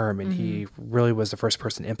that term. And he really was the first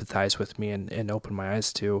person to empathize with me and open my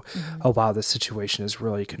eyes to, oh, wow, this situation is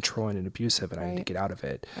really controlling and abusive and I need to get out of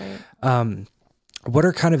it. Right. What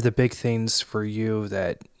are kind of the big things for you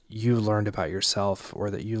that you learned about yourself,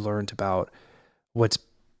 or that you learned about what's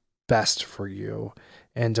best for you,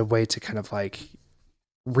 and a way to kind of like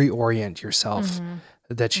reorient yourself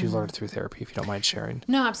that you learned through therapy, if you don't mind sharing?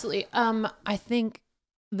 No, absolutely. I think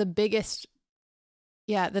the biggest,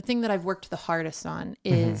 the thing that I've worked the hardest on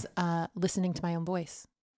is listening to my own voice,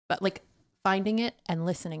 but like finding it and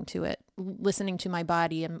listening to it, listening to my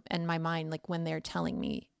body and my mind, like when they're telling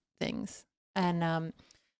me things. And,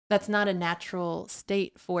 that's not a natural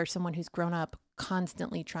state for someone who's grown up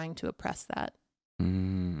constantly trying to oppress that.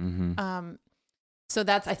 So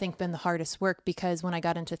that's, I think, been the hardest work, because when I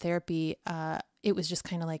got into therapy, it was just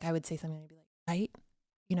kind of like, I would say something and I'd be like, right?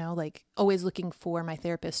 Like always looking for my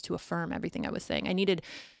therapist to affirm everything I was saying. I needed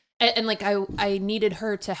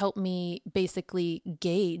her to help me basically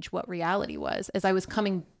gauge what reality was as I was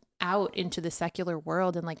coming out into the secular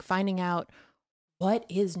world and like finding out what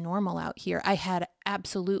is normal out here. I had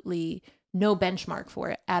absolutely no benchmark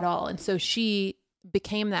for it at all. And so she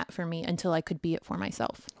became that for me until I could be it for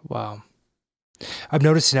myself. Wow. I'm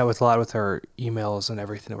noticing that with our emails and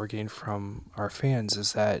everything that we're getting from our fans,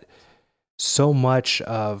 is that so much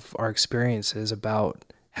of our experience is about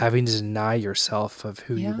having to deny yourself of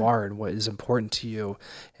who you are and what is important to you.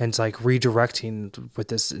 And it's like redirecting with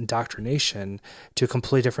this indoctrination to a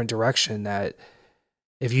completely different direction that,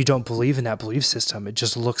 if you don't believe in that belief system, it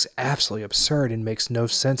just looks absolutely absurd and makes no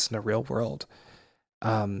sense in the real world.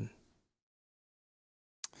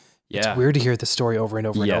 It's weird to hear the story over and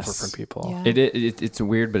over and over from people. Yeah. It's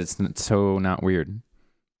weird, but it's so not weird,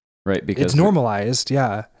 right? Because it's normalized.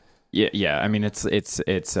 Yeah. Yeah. I mean, it's.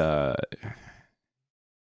 I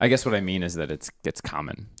guess what I mean is that it's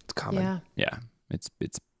common. It's common. Yeah. It's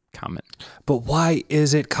common. But why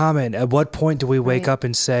is it common? At what point do we wake up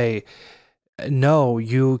and say, no,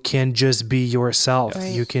 you can just be yourself.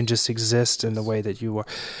 Right. You can just exist in the way that you are.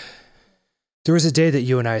 There was a day that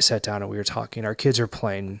you and I sat down and we were talking. Our kids are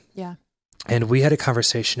playing. Yeah. And we had a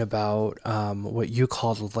conversation about what you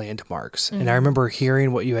called landmarks. And I remember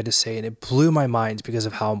hearing what you had to say, and it blew my mind because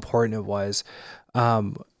of how important it was.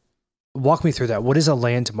 Walk me through that. What is a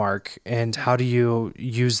landmark, and how do you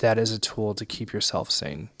use that as a tool to keep yourself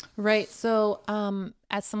sane? Right. So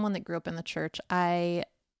as someone that grew up in the church, I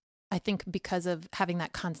think because of having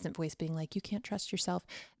that constant voice being like, you can't trust yourself,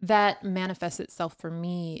 that manifests itself for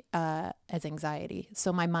me as anxiety.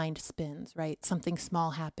 So my mind spins, right? Something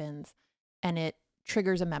small happens and it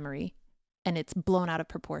triggers a memory and it's blown out of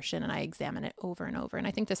proportion, and I examine it over and over. And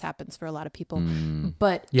I think this happens for a lot of people.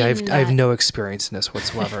 But yeah, I have no experience in this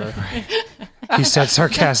whatsoever. He said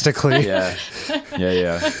sarcastically.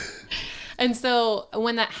 Yeah. And so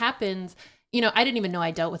when that happens, you know, I didn't even know I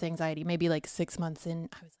dealt with anxiety. Maybe like 6 months in,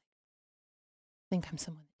 I was like, I think I'm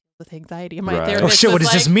someone with anxiety. And my therapist oh shit, what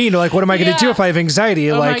does this mean? Like, what am I going to do if I have anxiety?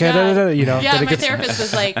 Oh like, you know? Yeah, my therapist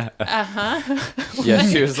was like, Yeah,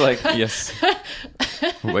 she was like, yes.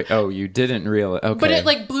 Wait, oh, you didn't realize. Okay. But it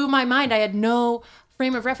like blew my mind. I had no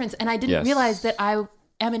frame of reference, and I didn't realize that I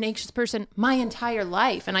am an anxious person my entire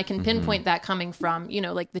life. And I can pinpoint that coming from, you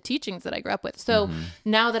know, like the teachings that I grew up with. So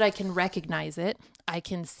now that I can recognize it, I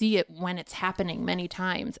can see it when it's happening many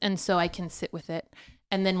times. And so I can sit with it.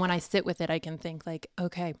 And then when I sit with it, I can think like,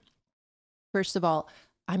 okay, first of all,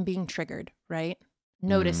 I'm being triggered, right?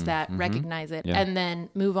 Notice that, recognize it, and then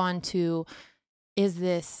move on to, is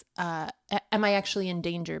this, am I actually in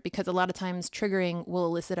danger? Because a lot of times triggering will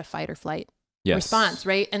elicit a fight or flight response,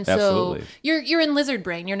 right? And so you're in lizard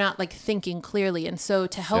brain. You're not like thinking clearly. And so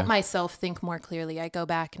to help myself think more clearly, I go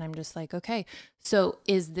back and I'm just like, okay, so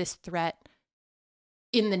is this threat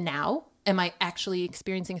in the now? Am I actually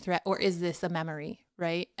experiencing a threat, or is this a memory,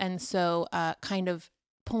 right? And so kind of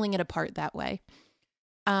pulling it apart that way.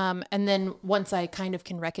 And then once I kind of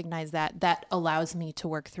can recognize that, that allows me to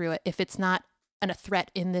work through it. If it's not a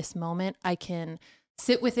threat in this moment, I can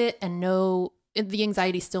sit with it and know the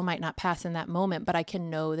anxiety still might not pass in that moment, but I can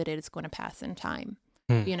know that it is going to pass in time,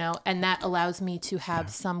 you know, and that allows me to have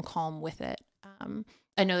some calm with it.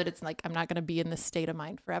 I know that it's like, I'm not going to be in this state of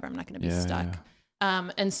mind forever. I'm not going to be stuck.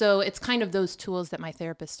 And so it's kind of those tools that my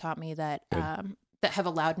therapist taught me that, that have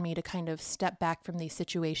allowed me to kind of step back from these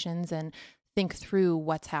situations and think through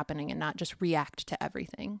what's happening and not just react to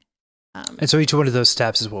everything. And so each one of those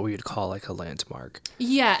steps is what we would call like a landmark.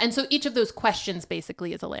 Yeah. And so each of those questions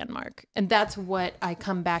basically is a landmark. And that's what I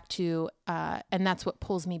come back to. And that's what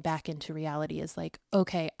pulls me back into reality is like,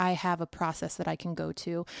 okay, I have a process that I can go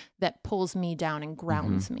to that pulls me down and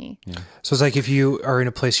grounds me. Yeah. So it's like if you are in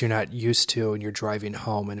a place you're not used to and you're driving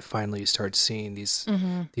home and finally you start seeing these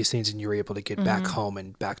things and you're able to get back home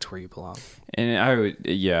and back to where you belong. And I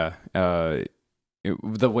would,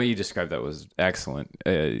 the way you described that was excellent.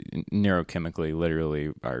 Neurochemically,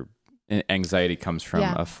 literally, our anxiety comes from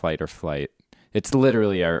a fight or flight. It's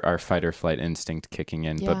literally our fight or flight instinct kicking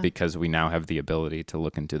in. But because we now have the ability to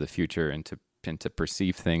look into the future and to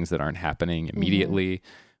perceive things that aren't happening immediately,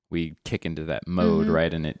 we kick into that mode,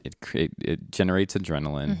 right? And it generates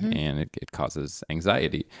adrenaline and it causes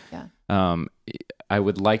anxiety. Yeah. I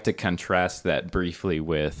would like to contrast that briefly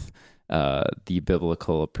with the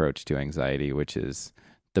biblical approach to anxiety, which is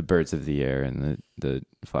the birds of the air and the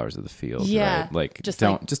flowers of the field. Yeah. Right? Like just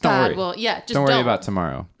don't worry. Well, just don't worry about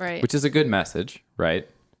tomorrow. Right. Which is a good message, right?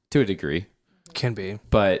 To a degree. Can be.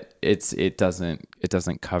 But it doesn't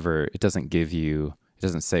give you, it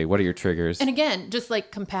doesn't say, what are your triggers? And again, just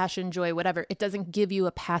like compassion, joy, whatever, it doesn't give you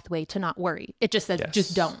a pathway to not worry. It just says,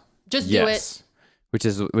 just don't. Just do it. Which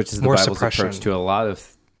is the More Bible's suppression. approach to a lot of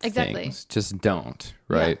things. Just don't,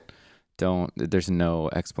 right? Yeah. There's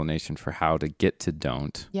no explanation for how to get to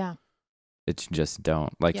don't. Yeah. It's just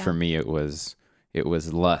don't. Like for me, it was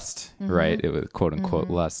lust, right? It was quote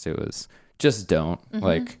unquote lust. It was just don't.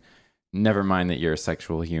 Like, never mind that you're a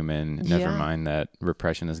sexual human. Never mind that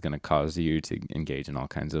repression is going to cause you to engage in all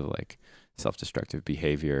kinds of like self-destructive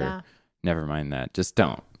behavior. Yeah. Never mind that. Just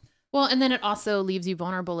don't. Well, and then it also leaves you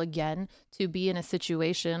vulnerable again to be in a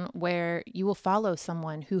situation where you will follow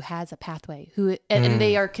someone who has a pathway, and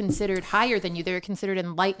they are considered higher than you. They're considered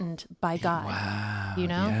enlightened by God. Wow. You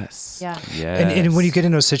know? Yes. Yeah. Yes. And when you get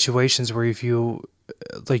in those situations where if you,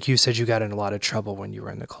 like you said, you got in a lot of trouble when you were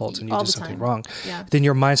in the cult and you did something wrong, then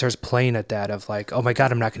your mind starts playing at that of like, oh my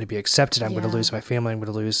God, I'm not going to be accepted. I'm going to lose my family. I'm going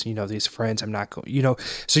to lose, these friends. I'm not going,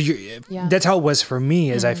 so that's how it was for me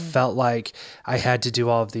is I felt like I had to do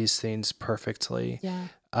all of these things perfectly. Yeah.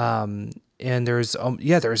 And there's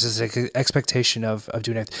this expectation of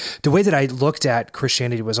doing it. The way that I looked at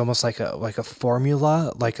Christianity was almost like a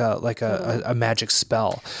formula, like a magic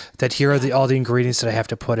spell. That here are all the ingredients that I have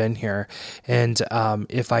to put in here, and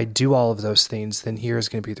if I do all of those things, then here is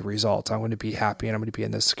going to be the result. I'm going to be happy, and I'm going to be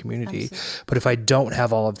in this community. Absolutely. But if I don't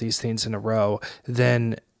have all of these things in a row,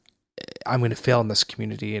 then I'm going to fail in this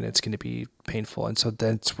community, and it's going to be painful. And so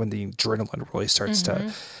that's when the adrenaline really starts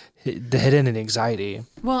to hit in, and anxiety.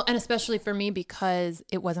 Well, and especially for me, because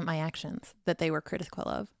it wasn't my actions that they were critical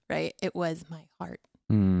of, right? It was my heart,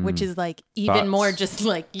 which is like even more just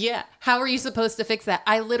like, how are you supposed to fix that?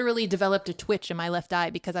 I literally developed a twitch in my left eye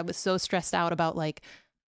because I was so stressed out about like,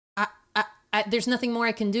 there's nothing more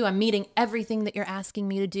I can do. I'm meeting everything that you're asking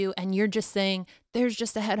me to do. And you're just saying there's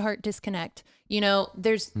just a head-heart disconnect.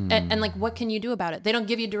 There's, and like, what can you do about it? They don't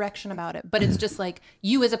give you direction about it, but it's just like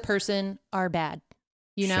you as a person are bad,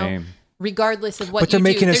 Shame. Regardless of what but they're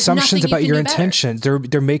making assumptions about your intentions.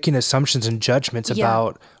 They're making assumptions and judgments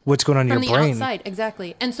about what's going on in your brain. From the outside,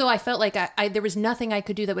 exactly. And so I felt like there was nothing I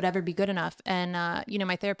could do that would ever be good enough. And,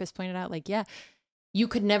 my therapist pointed out like, you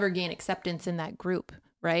could never gain acceptance in that group.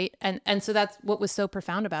 Right. And so that's what was so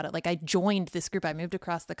profound about it. Like I joined this group, I moved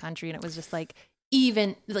across the country, and it was just like,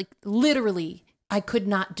 even like literally I could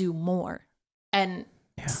not do more. And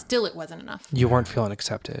still it wasn't enough. You weren't feeling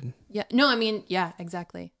accepted. Yeah. No, I mean,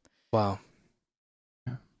 exactly. Wow.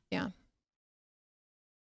 Yeah.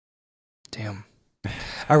 Damn.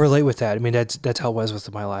 I relate with that. I mean, that's how it was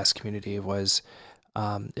with my last community.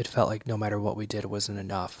 It felt like no matter what we did, it wasn't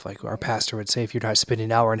enough. Like our pastor would say, if you're not spending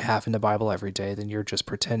an hour and a half in the Bible every day, then you're just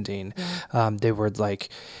pretending. Yeah. They would like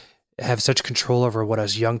have such control over what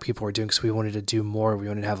us young people were doing because we wanted to do more. We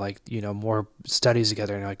wanted to have more studies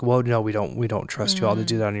together. And like, well, no, we don't trust you all to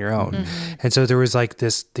do that on your own. Mm-hmm. And so there was like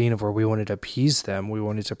this theme of where we wanted to appease them. We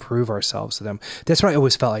wanted to prove ourselves to them. That's what I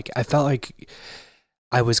always felt like. I felt like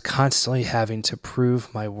I was constantly having to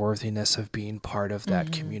prove my worthiness of being part of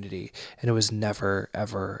that community. And it was never,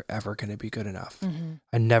 ever, ever going to be good enough. Mm-hmm.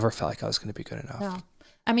 I never felt like I was going to be good enough. No.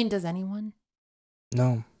 I mean, does anyone?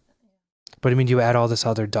 No. But I mean, you add all this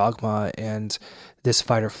other dogma and this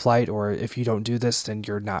fight or flight, or if you don't do this, then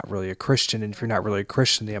you're not really a Christian. And if you're not really a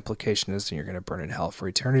Christian, the implication is then you're going to burn in hell for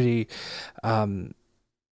eternity.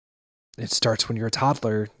 It starts when you're a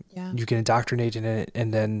toddler. Yeah. You get indoctrinated in it,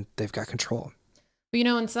 and then they've got control. But,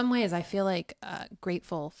 in some ways, I feel like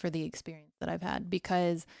grateful for the experience that I've had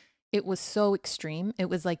because it was so extreme. It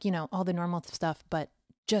was like, all the normal stuff, but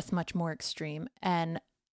just much more extreme. And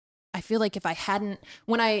I feel like if I hadn't,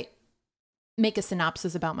 when I make a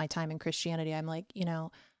synopsis about my time in Christianity, I'm like,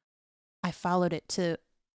 I followed it to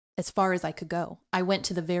as far as I could go. I went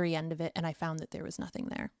to the very end of it and I found that there was nothing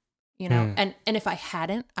there, and if I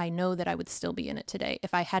hadn't, I know that I would still be in it today.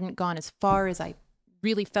 If I hadn't gone as far as I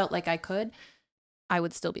really felt like I could, I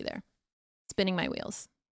would still be there, spinning my wheels.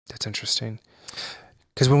 That's interesting.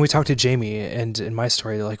 Because when we talked to Jamie and in my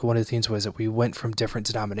story, like one of the things was that we went from different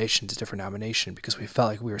denomination to different denomination because we felt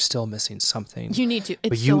like we were still missing something. You need to. It's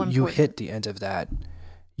but so important. You hit the end of that.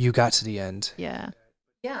 You got to the end. Yeah.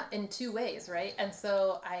 Yeah, in two ways, right? And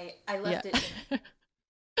so I left it in,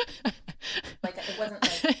 like it wasn't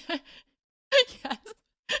like yes.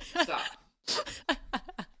 Stop.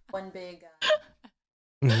 One big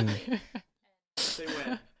They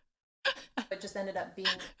win. But just ended up being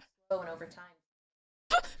slow and over time.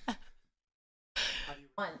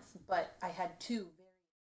 Once, but I had two very.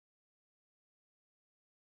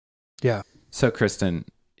 Yeah. So, Kristen,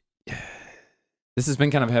 this has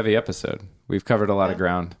been kind of a heavy episode. We've covered a lot of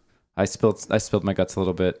ground. I spilled my guts a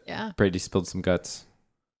little bit. Yeah. Brady spilled some guts.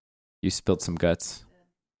 You spilled some guts.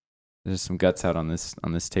 There's some guts out on this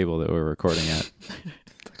table that we're recording at.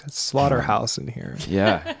 Like a slaughterhouse in here.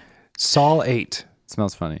 Yeah. Saul 8. It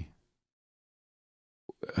smells funny.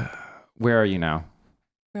 Where are you now?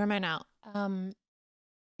 Where am I now?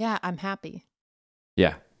 Yeah, I'm happy.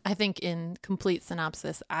 Yeah. I think in complete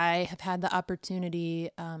synopsis, I have had the opportunity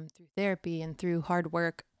through therapy and through hard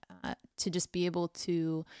work to just be able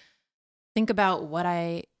to think about what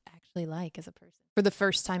I actually like as a person for the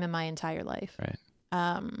first time in my entire life. Right.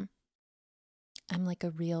 I'm like a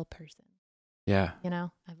real person. Yeah.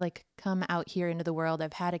 I've like come out here into the world.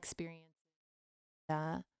 I've had experience,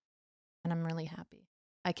 and I'm really happy.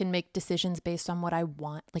 I can make decisions based on what I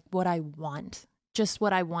want, just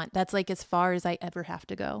what I want. That's like as far as I ever have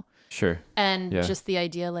to go. Sure. And just the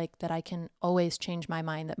idea like that I can always change my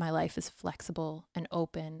mind, that my life is flexible and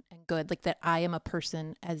open and good, like that I am a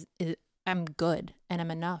person I'm good and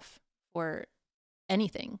I'm enough for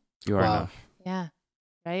anything. You are enough. Yeah.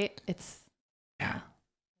 Right? It's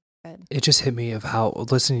good. It just hit me of how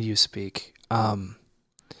listening to you speak,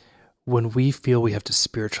 when we feel we have to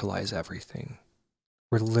spiritualize everything,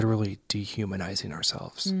 we're literally dehumanizing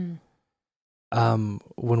ourselves.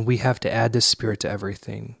 When we have to add this spirit to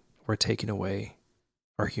everything, we're taking away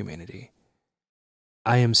our humanity.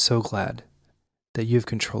 I am so glad that you have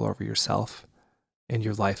control over yourself and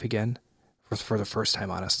your life again for the first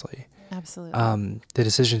time, honestly. Absolutely. The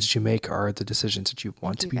decisions that you make are the decisions that you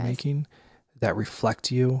want to be making that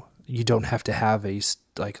reflect you. You don't have to have a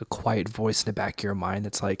quiet voice in the back of your mind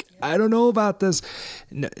that's like, I don't know about this.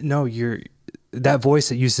 No, that voice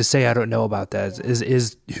that used to say, I don't know about that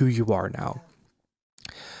is who you are now.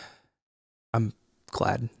 I'm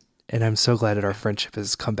glad. And I'm so glad that our friendship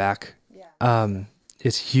has come back. Yeah.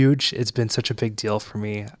 It's huge. It's been such a big deal for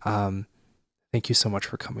me. Thank you so much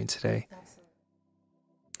for coming today. Absolutely.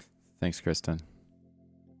 Thanks, Kristen.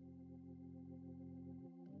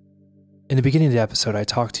 In the beginning of the episode, I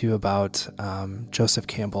talked to you about Joseph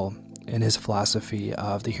Campbell and his philosophy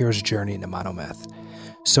of the hero's journey into monomyth.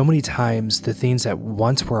 So many times, the things that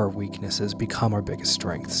once were our weaknesses become our biggest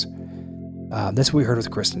strengths. That's what we heard with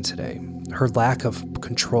Kristen today. Her lack of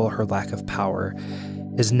control, her lack of power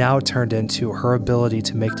is now turned into her ability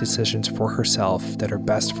to make decisions for herself that are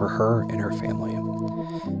best for her and her family.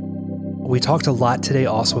 We talked a lot today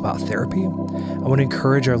also about therapy. I want to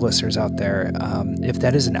encourage our listeners out there, if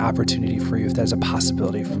that is an opportunity for you, if that is a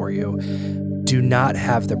possibility for you, do not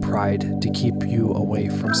have the pride to keep you away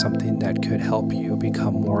from something that could help you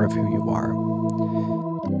become more of who you are.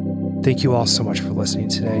 Thank you all so much for listening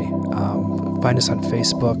today. Find us on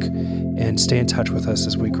Facebook and stay in touch with us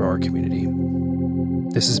as we grow our community.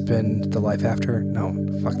 This has been The Life After. No,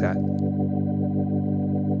 fuck that.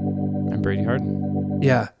 I'm Brady Harden.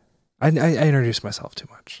 Yeah, I introduced myself too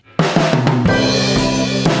much.